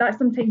 that's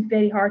sometimes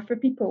very hard for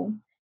people.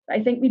 But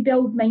I think we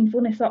build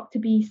mindfulness up to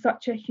be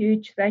such a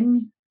huge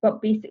thing,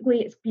 but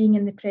basically it's being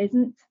in the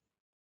present.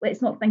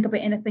 Let's not think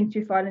about anything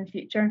too far in the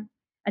future,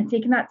 and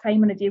taking that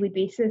time on a daily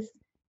basis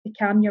to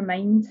calm your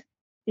mind,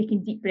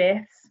 taking deep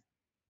breaths.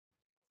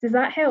 Does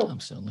that help?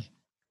 Absolutely.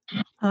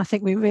 I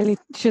think we really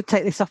should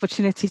take this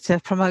opportunity to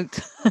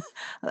promote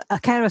a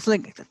Carers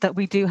Link, that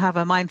we do have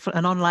an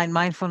online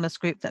mindfulness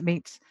group that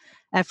meets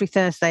every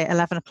Thursday at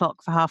 11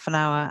 o'clock for half an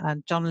hour,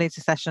 and John leads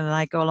a session and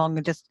I go along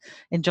and just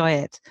enjoy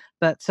it.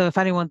 But so if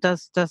anyone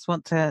does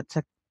want to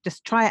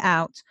just try it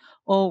out,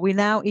 or we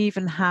now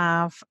even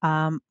have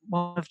one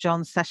of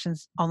John's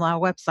sessions on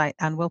our website,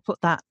 and we'll put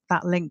that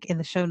link in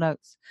the show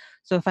notes.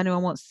 So if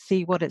anyone wants to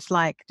see what it's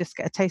like, just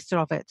get a taster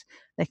of it,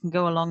 they can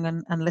go along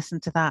and listen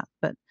to that.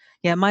 But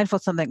yeah,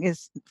 mindfulness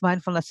is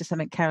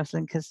something Carers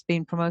Link has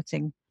been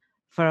promoting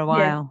for a while.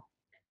 Yeah.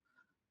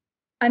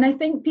 And I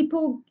think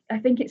people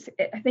that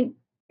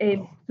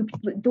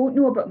don't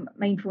know about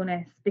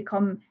mindfulness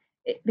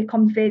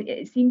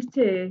it seems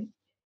to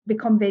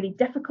become very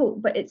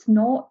difficult, but it's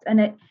not.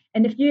 And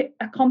if you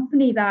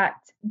accompany that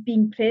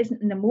being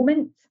present in the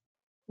moment,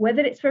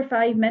 whether it's for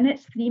 5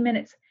 minutes, 3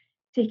 minutes,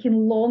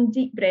 taking long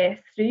deep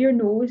breaths through your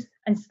nose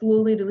and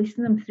slowly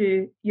releasing them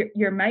through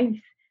your mouth,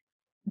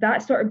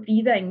 that sort of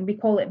breathing, we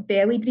call it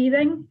belly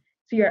breathing.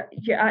 So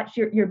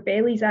your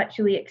belly's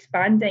actually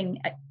expanding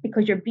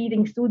because you're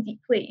breathing so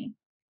deeply.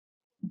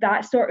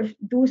 Those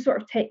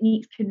sort of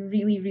techniques can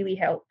really, really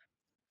help.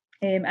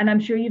 And I'm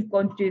sure you've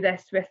gone through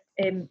this with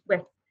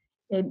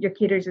your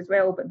carers as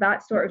well. But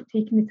that sort of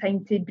taking the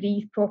time to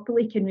breathe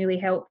properly can really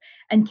help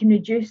and can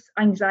reduce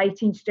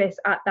anxiety and stress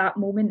at that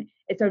moment.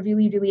 It's a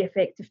really, really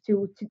effective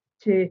tool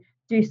to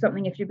do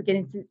something if you're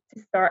beginning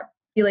to start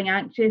feeling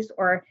anxious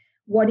or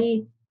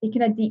worry.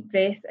 Taking a deep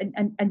breath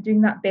and doing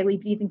that belly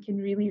breathing can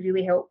really,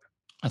 really help.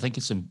 I think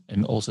it's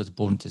also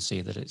important to say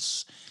that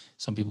it's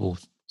some people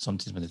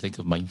sometimes when they think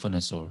of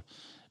mindfulness or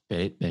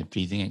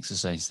breathing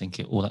exercise,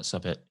 think, oh, that's a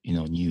bit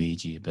new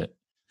agey, a bit,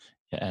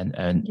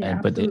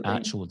 but the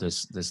actual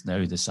there's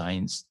now the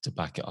science to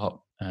back it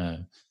up,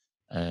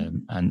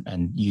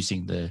 and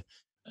using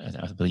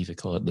I believe they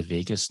call it the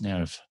vagus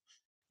nerve,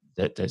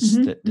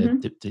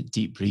 the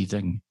deep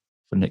breathing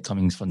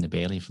coming from the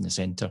belly, from the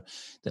center,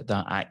 that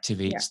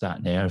activates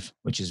that nerve,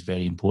 which is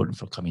very important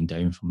for coming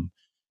down from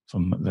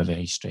a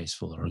very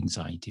stressful or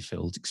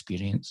anxiety-filled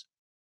experience.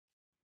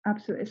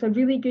 Absolutely. It's a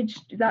really good,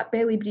 that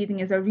belly breathing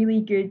is a really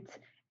good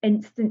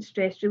instant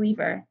stress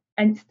reliever,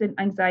 instant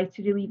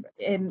anxiety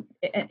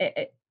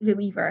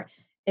reliever,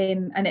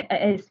 and it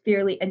is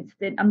fairly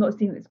instant. I'm not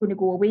saying it's going to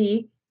go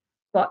away,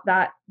 but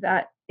that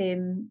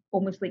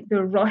almost like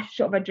the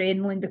rush of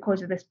adrenaline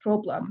because of this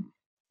problem,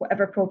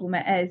 whatever problem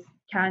it is,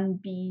 can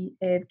be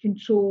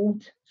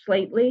controlled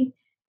slightly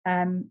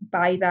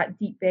by that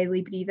deep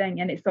belly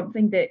breathing. And it's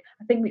something that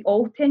I think we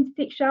all tend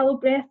to take shallow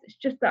breaths. It's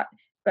just that,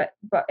 but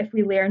if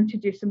we learn to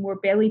do some more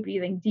belly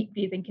breathing, deep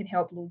breathing can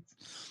help loads.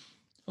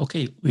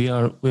 Okay, we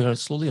are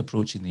slowly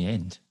approaching the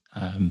end.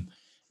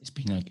 It's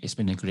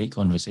been a great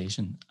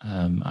conversation.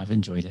 I've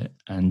enjoyed it,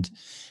 and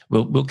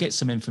we'll get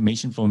some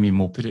information from you, and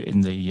we'll put it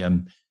in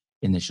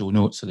the show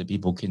notes so that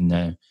people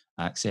can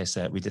access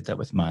it. We did that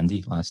with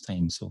Mandy last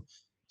time, so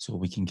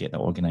we can get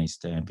that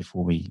organised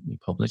before we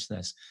publish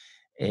this.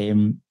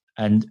 And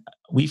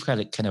we've had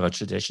a kind of a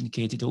tradition,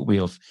 Katie, don't we,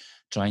 of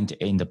trying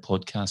to end the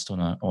podcast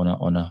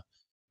on a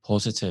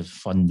positive,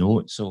 fun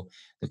note. So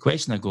the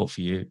question I got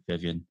for you,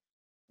 Vivian,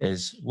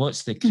 is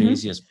what's the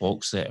craziest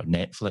box set or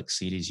Netflix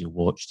series you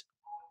watched?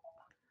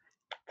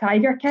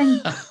 Tiger King.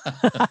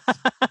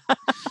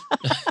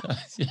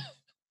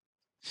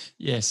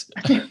 Yes.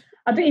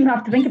 I don't even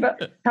have to think about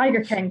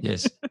Tiger King.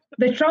 Yes.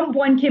 The Trump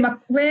one came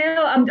up.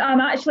 Well, I'm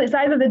actually, it's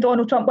either the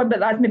Donald Trump one, but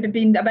that's maybe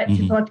been a bit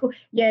too political.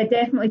 Yeah,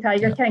 definitely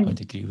Tiger King. I'd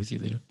agree with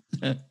you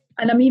there.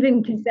 And I'm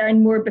even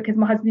concerned more because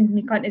my husband's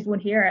been cutting his own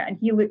hair and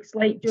he looks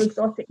like Joe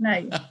Exotic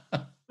now.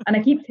 And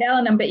I keep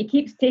telling him, but he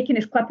keeps taking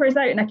his clippers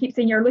out and I keep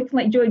saying, you're looking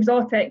like Joe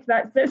Exotic.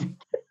 This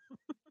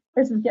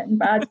is getting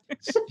bad.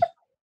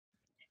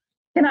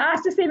 Can I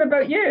ask the same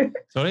about you?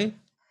 Sorry?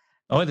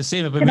 Oh, the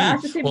same about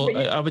me. Well,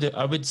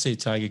 I would say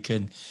Tiger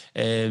King.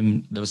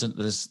 I'm trying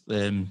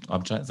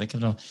to think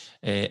of it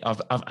now.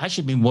 I've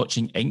actually been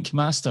watching Ink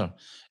Master,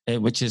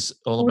 which is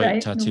all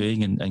about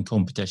tattooing and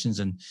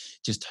competitions and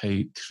just how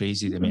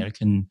crazy the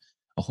American.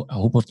 I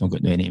hope I've not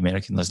got any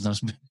American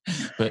listeners,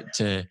 but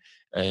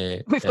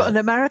we've got an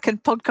American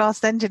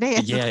podcast engineer.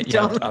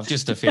 Yeah, I've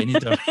just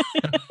offended her.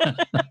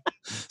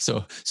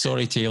 So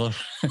sorry, Taylor.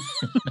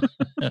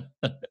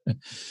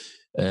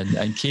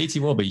 And Katie,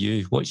 what about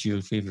you? What's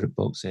your favourite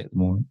box set at the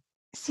moment?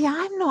 See,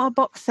 I'm not a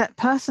box set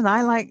person.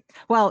 Do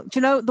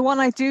you know, the one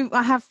I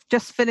have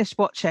just finished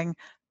watching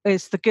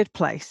is The Good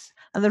Place.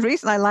 And the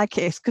reason I like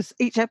it is because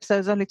each episode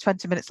is only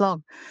 20 minutes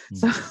long.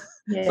 So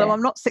Yeah. so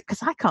I'm not sick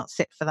because I can't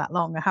sit for that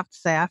long. I have to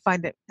say, I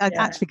find it, I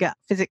actually get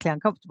physically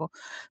uncomfortable.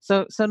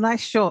 So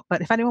nice short, but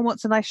if anyone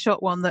wants a nice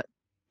short one that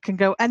can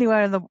go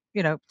anywhere in the,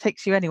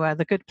 takes you anywhere,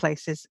 The Good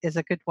Place is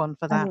a good one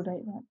for that.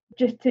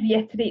 Just to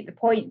reiterate the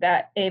point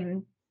that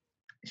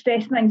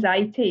stress and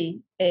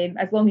anxiety,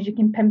 as long as you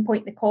can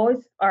pinpoint the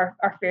cause, are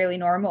fairly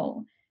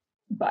normal.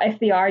 But if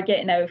they are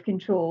getting out of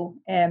control,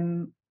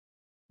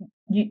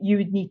 you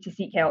would need to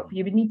seek help.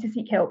 You would need to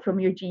seek help from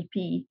your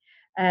GP,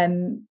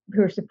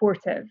 who are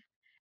supportive,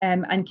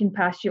 and can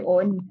pass you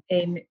on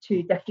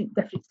to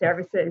different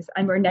services.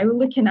 And we're now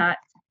looking at,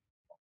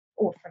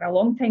 for a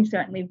long time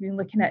certainly, we've been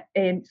looking at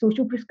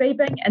social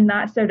prescribing, and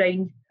that's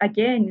around,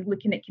 again,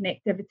 looking at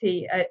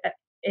connectivity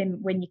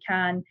when you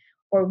can,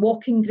 or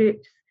walking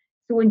groups.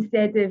 So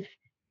instead of,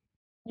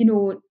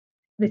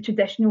 the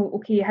traditional,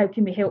 okay, how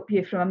can we help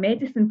you from a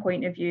medicine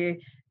point of view?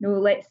 No,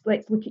 let's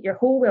look at your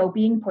whole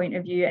well-being point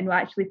of view, and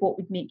actually what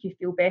would make you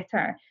feel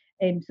better.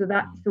 So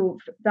that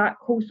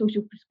whole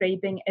social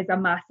prescribing is a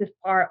massive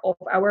part of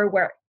our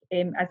work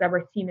as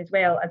our team as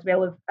well as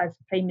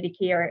primary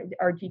care,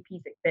 our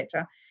GPs,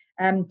 etc.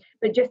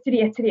 But just to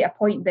reiterate a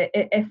point, that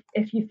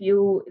if you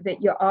feel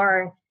that you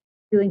are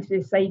feeling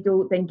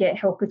suicidal, then get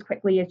help as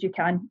quickly as you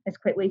can,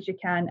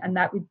 and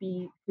that would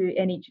be through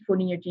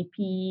phoning your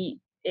GP,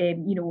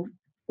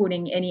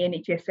 phoning any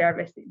NHS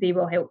service. They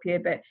will help you,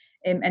 but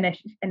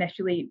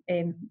initially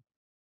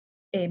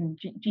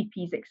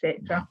GPs,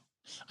 etc.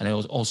 And I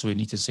also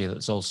need to say that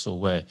it's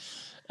also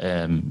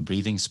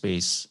breathing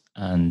space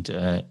and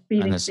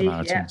the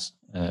Samaritans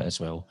as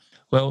well.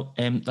 Well,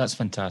 that's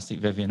fantastic,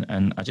 Vivian,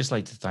 and I'd just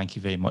like to thank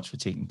you very much for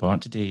taking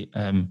part today.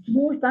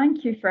 No,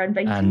 thank you for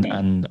inviting me.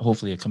 And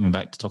hopefully you're coming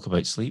back to talk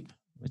about sleep,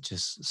 which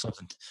is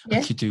something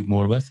I could do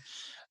more with.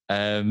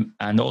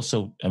 And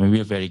also,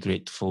 we're very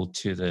grateful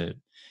to the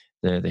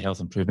health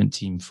improvement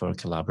team for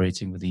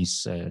collaborating with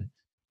this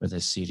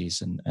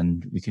series,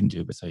 and we couldn't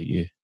do it without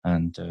you.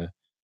 And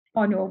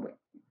no,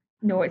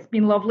 it's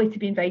been lovely to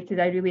be invited.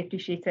 I really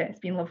appreciate it. It's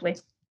been lovely.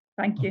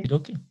 Thank you.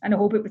 Okay. And I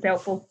hope it was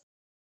helpful.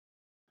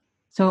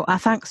 So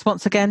thanks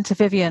once again to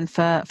Vivian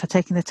for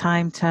taking the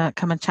time to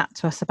come and chat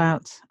to us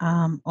about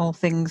all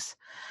things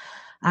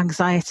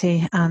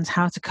anxiety and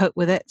how to cope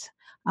with it.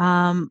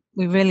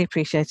 We really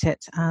appreciate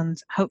it, and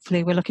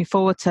hopefully we're looking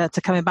forward to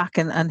coming back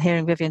and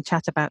hearing Vivian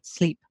chat about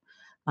sleep.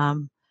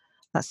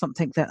 That's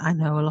something that I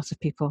know a lot of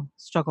people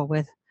struggle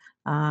with.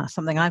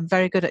 Something I'm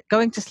very good at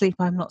going to sleep.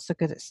 I'm not so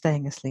good at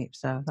staying asleep.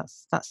 So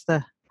that's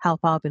the help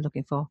I'll be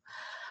looking for.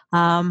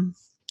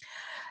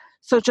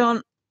 So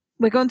John,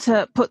 we're going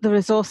to put the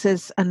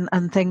resources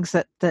and things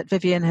that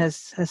Vivian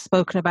has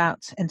spoken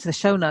about into the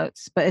show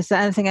notes. But is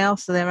there anything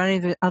else? Are there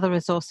any other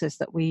resources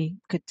that we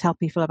could tell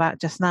people about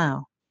just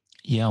now?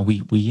 Yeah,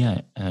 we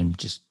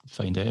just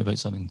found out about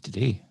something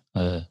today.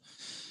 An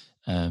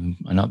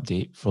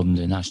update from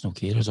the National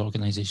Carers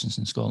Organisations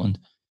in Scotland,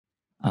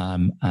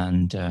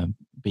 and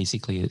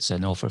basically it's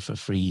an offer for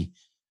free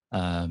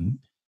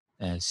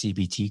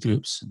CBT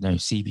groups. Now,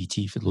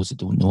 CBT, for those that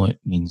don't know it,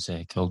 means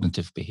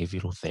cognitive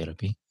behavioural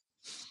therapy.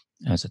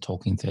 As a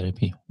talking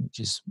therapy,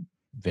 which is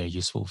very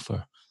useful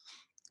for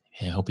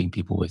helping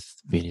people with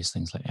various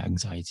things like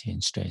anxiety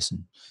and stress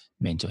and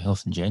mental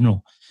health in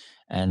general.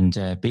 And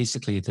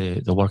basically,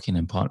 they're working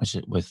in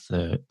partnership with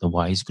the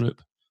WISE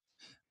group,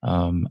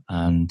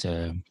 and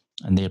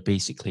they're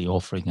basically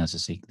offering, as I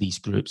say, these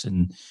groups,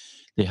 and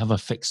they have a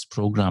fixed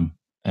program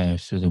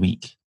through the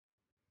week.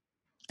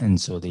 And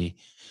so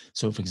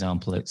for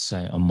example, it's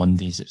on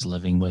Mondays it's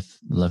living with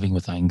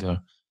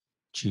anger,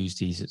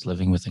 Tuesdays it's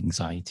living with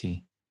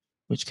anxiety,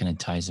 which kind of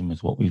ties in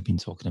with what we've been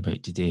talking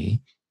about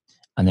today.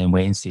 And then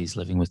Wednesdays,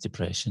 living with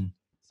depression.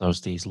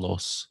 Thursdays,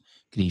 loss,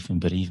 grief and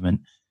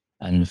bereavement.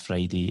 And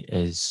Friday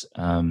is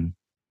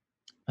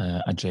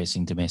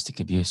addressing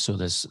domestic abuse. So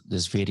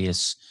there's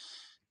various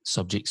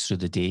subjects through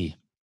the day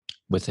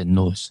within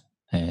those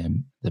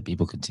that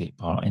people can take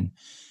part in.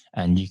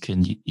 And you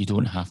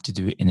don't have to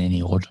do it in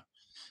any order.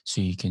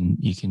 So you can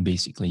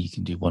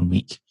do 1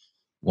 week,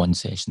 one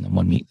session, and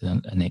 1 week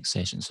the next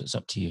session. So it's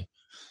up to you.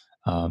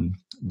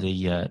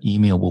 The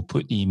email, we'll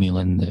put the email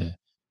in the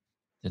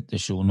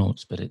show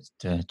notes, but it's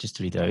just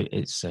to read out,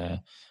 it's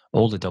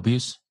all the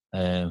W's,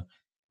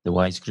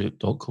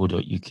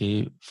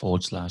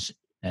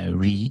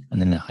 thewisegroup.co.uk/re,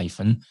 and then a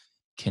hyphen,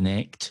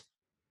 connect,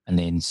 and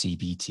then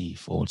CBT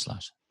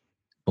 /.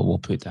 But we'll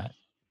put that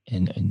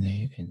in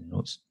the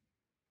notes.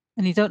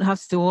 And you don't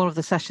have to do all of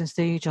the sessions,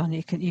 do you, John?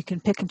 You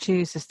can pick and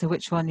choose as to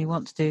which one you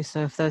want to do.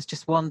 So if there's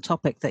just one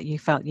topic that you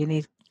felt you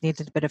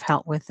needed a bit of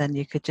help with, then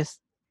you could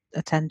just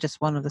attend just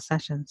one of the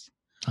sessions.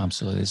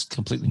 Absolutely. It's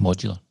completely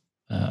modular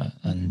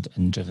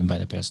and driven by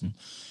the person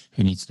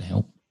who needs the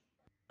help.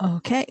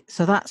 Okay,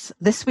 so that's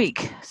this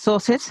week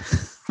sorted,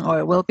 or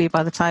it will be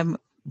by the time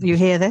you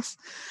hear this.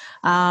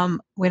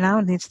 We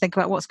now need to think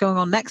about what's going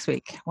on next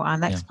week, what our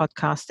next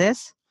podcast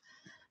is.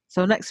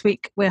 So next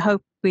week we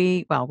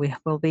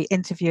will be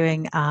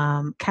interviewing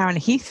Karen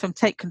Heath from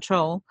Take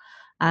Control,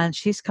 and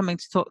she's coming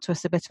to talk to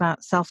us a bit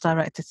about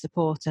self-directed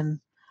support and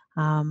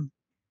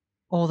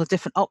all the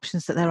different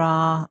options that there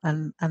are,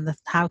 and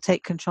how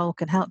Take Control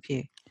can help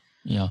you.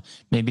 Yeah,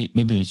 maybe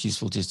it's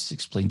useful just to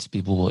explain to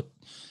people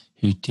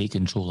who Take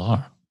Control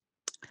are.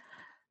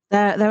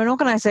 They're an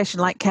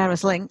organisation like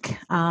Carers Link,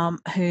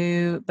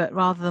 but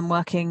rather than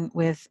working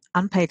with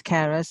unpaid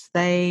carers,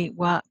 they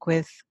work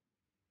with,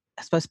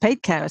 I suppose,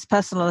 paid carers,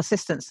 personal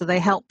assistants. So they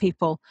help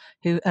people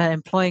who are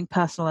employing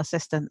personal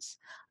assistants,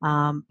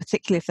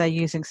 particularly if they're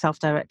using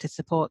self-directed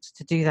support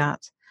to do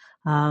that.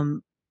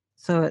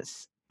 So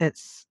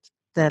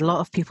there are a lot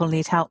of people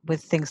need help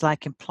with things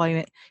like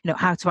employment,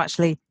 how to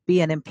actually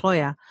be an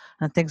employer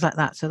and things like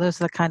that. So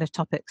those are the kind of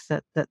topics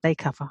that they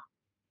cover.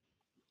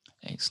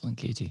 Excellent,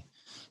 Katie.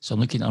 So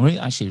I'm really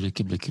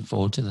looking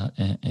forward to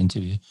that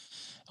interview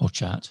or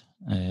chat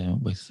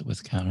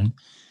with Karen,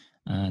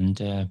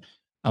 and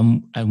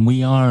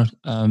we are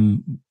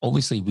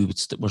obviously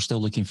we're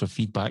still looking for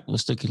feedback. We're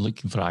still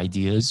looking for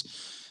ideas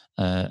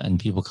and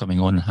people coming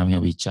on and having a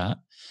wee chat.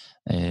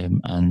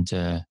 And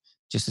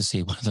just to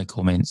say, one of the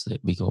comments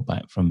that we got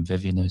back from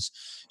Vivian is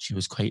she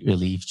was quite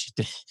relieved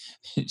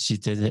she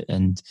did it,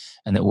 and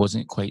it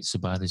wasn't quite so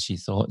bad as she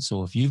thought.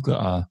 So if you've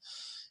got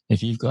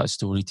a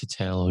story to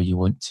tell or you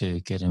want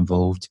to get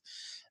involved,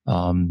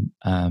 then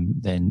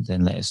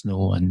let us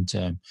know.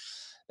 And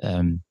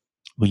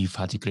we've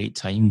had a great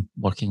time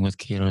working with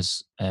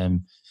carers,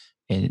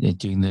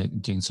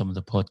 doing some of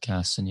the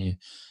podcasts, and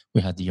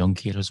we had the young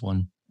carers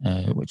one,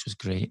 which was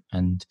great,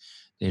 and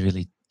they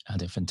really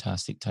had a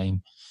fantastic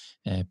time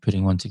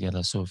putting one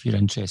together. So if you're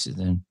interested,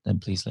 then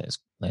please let us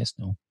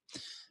know.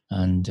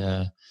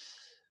 And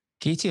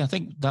Katie, I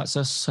think that's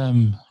us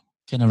kind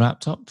of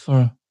wrapped up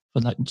for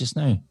that just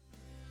now.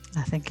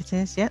 I think it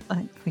is. Yeah,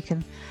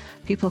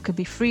 people can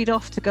be freed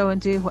off to go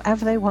and do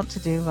whatever they want to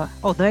do,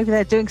 or maybe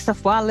they're doing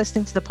stuff while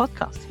listening to the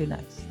podcast. Who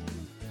knows?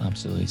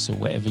 Absolutely. So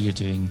whatever you're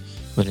doing,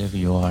 wherever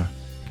you are,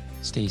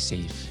 stay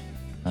safe.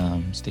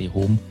 Stay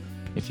home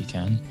if you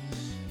can,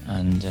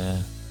 and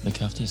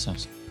look after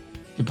yourselves.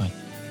 Goodbye.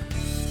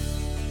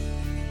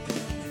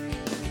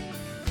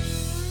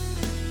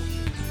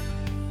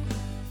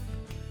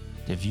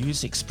 The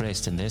views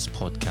expressed in this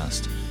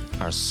podcast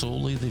are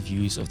solely the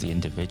views of the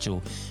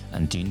individual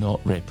and do not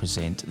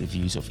represent the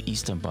views of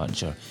East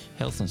Dunbartonshire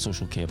Health and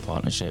Social Care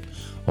Partnership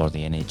or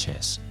the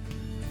NHS.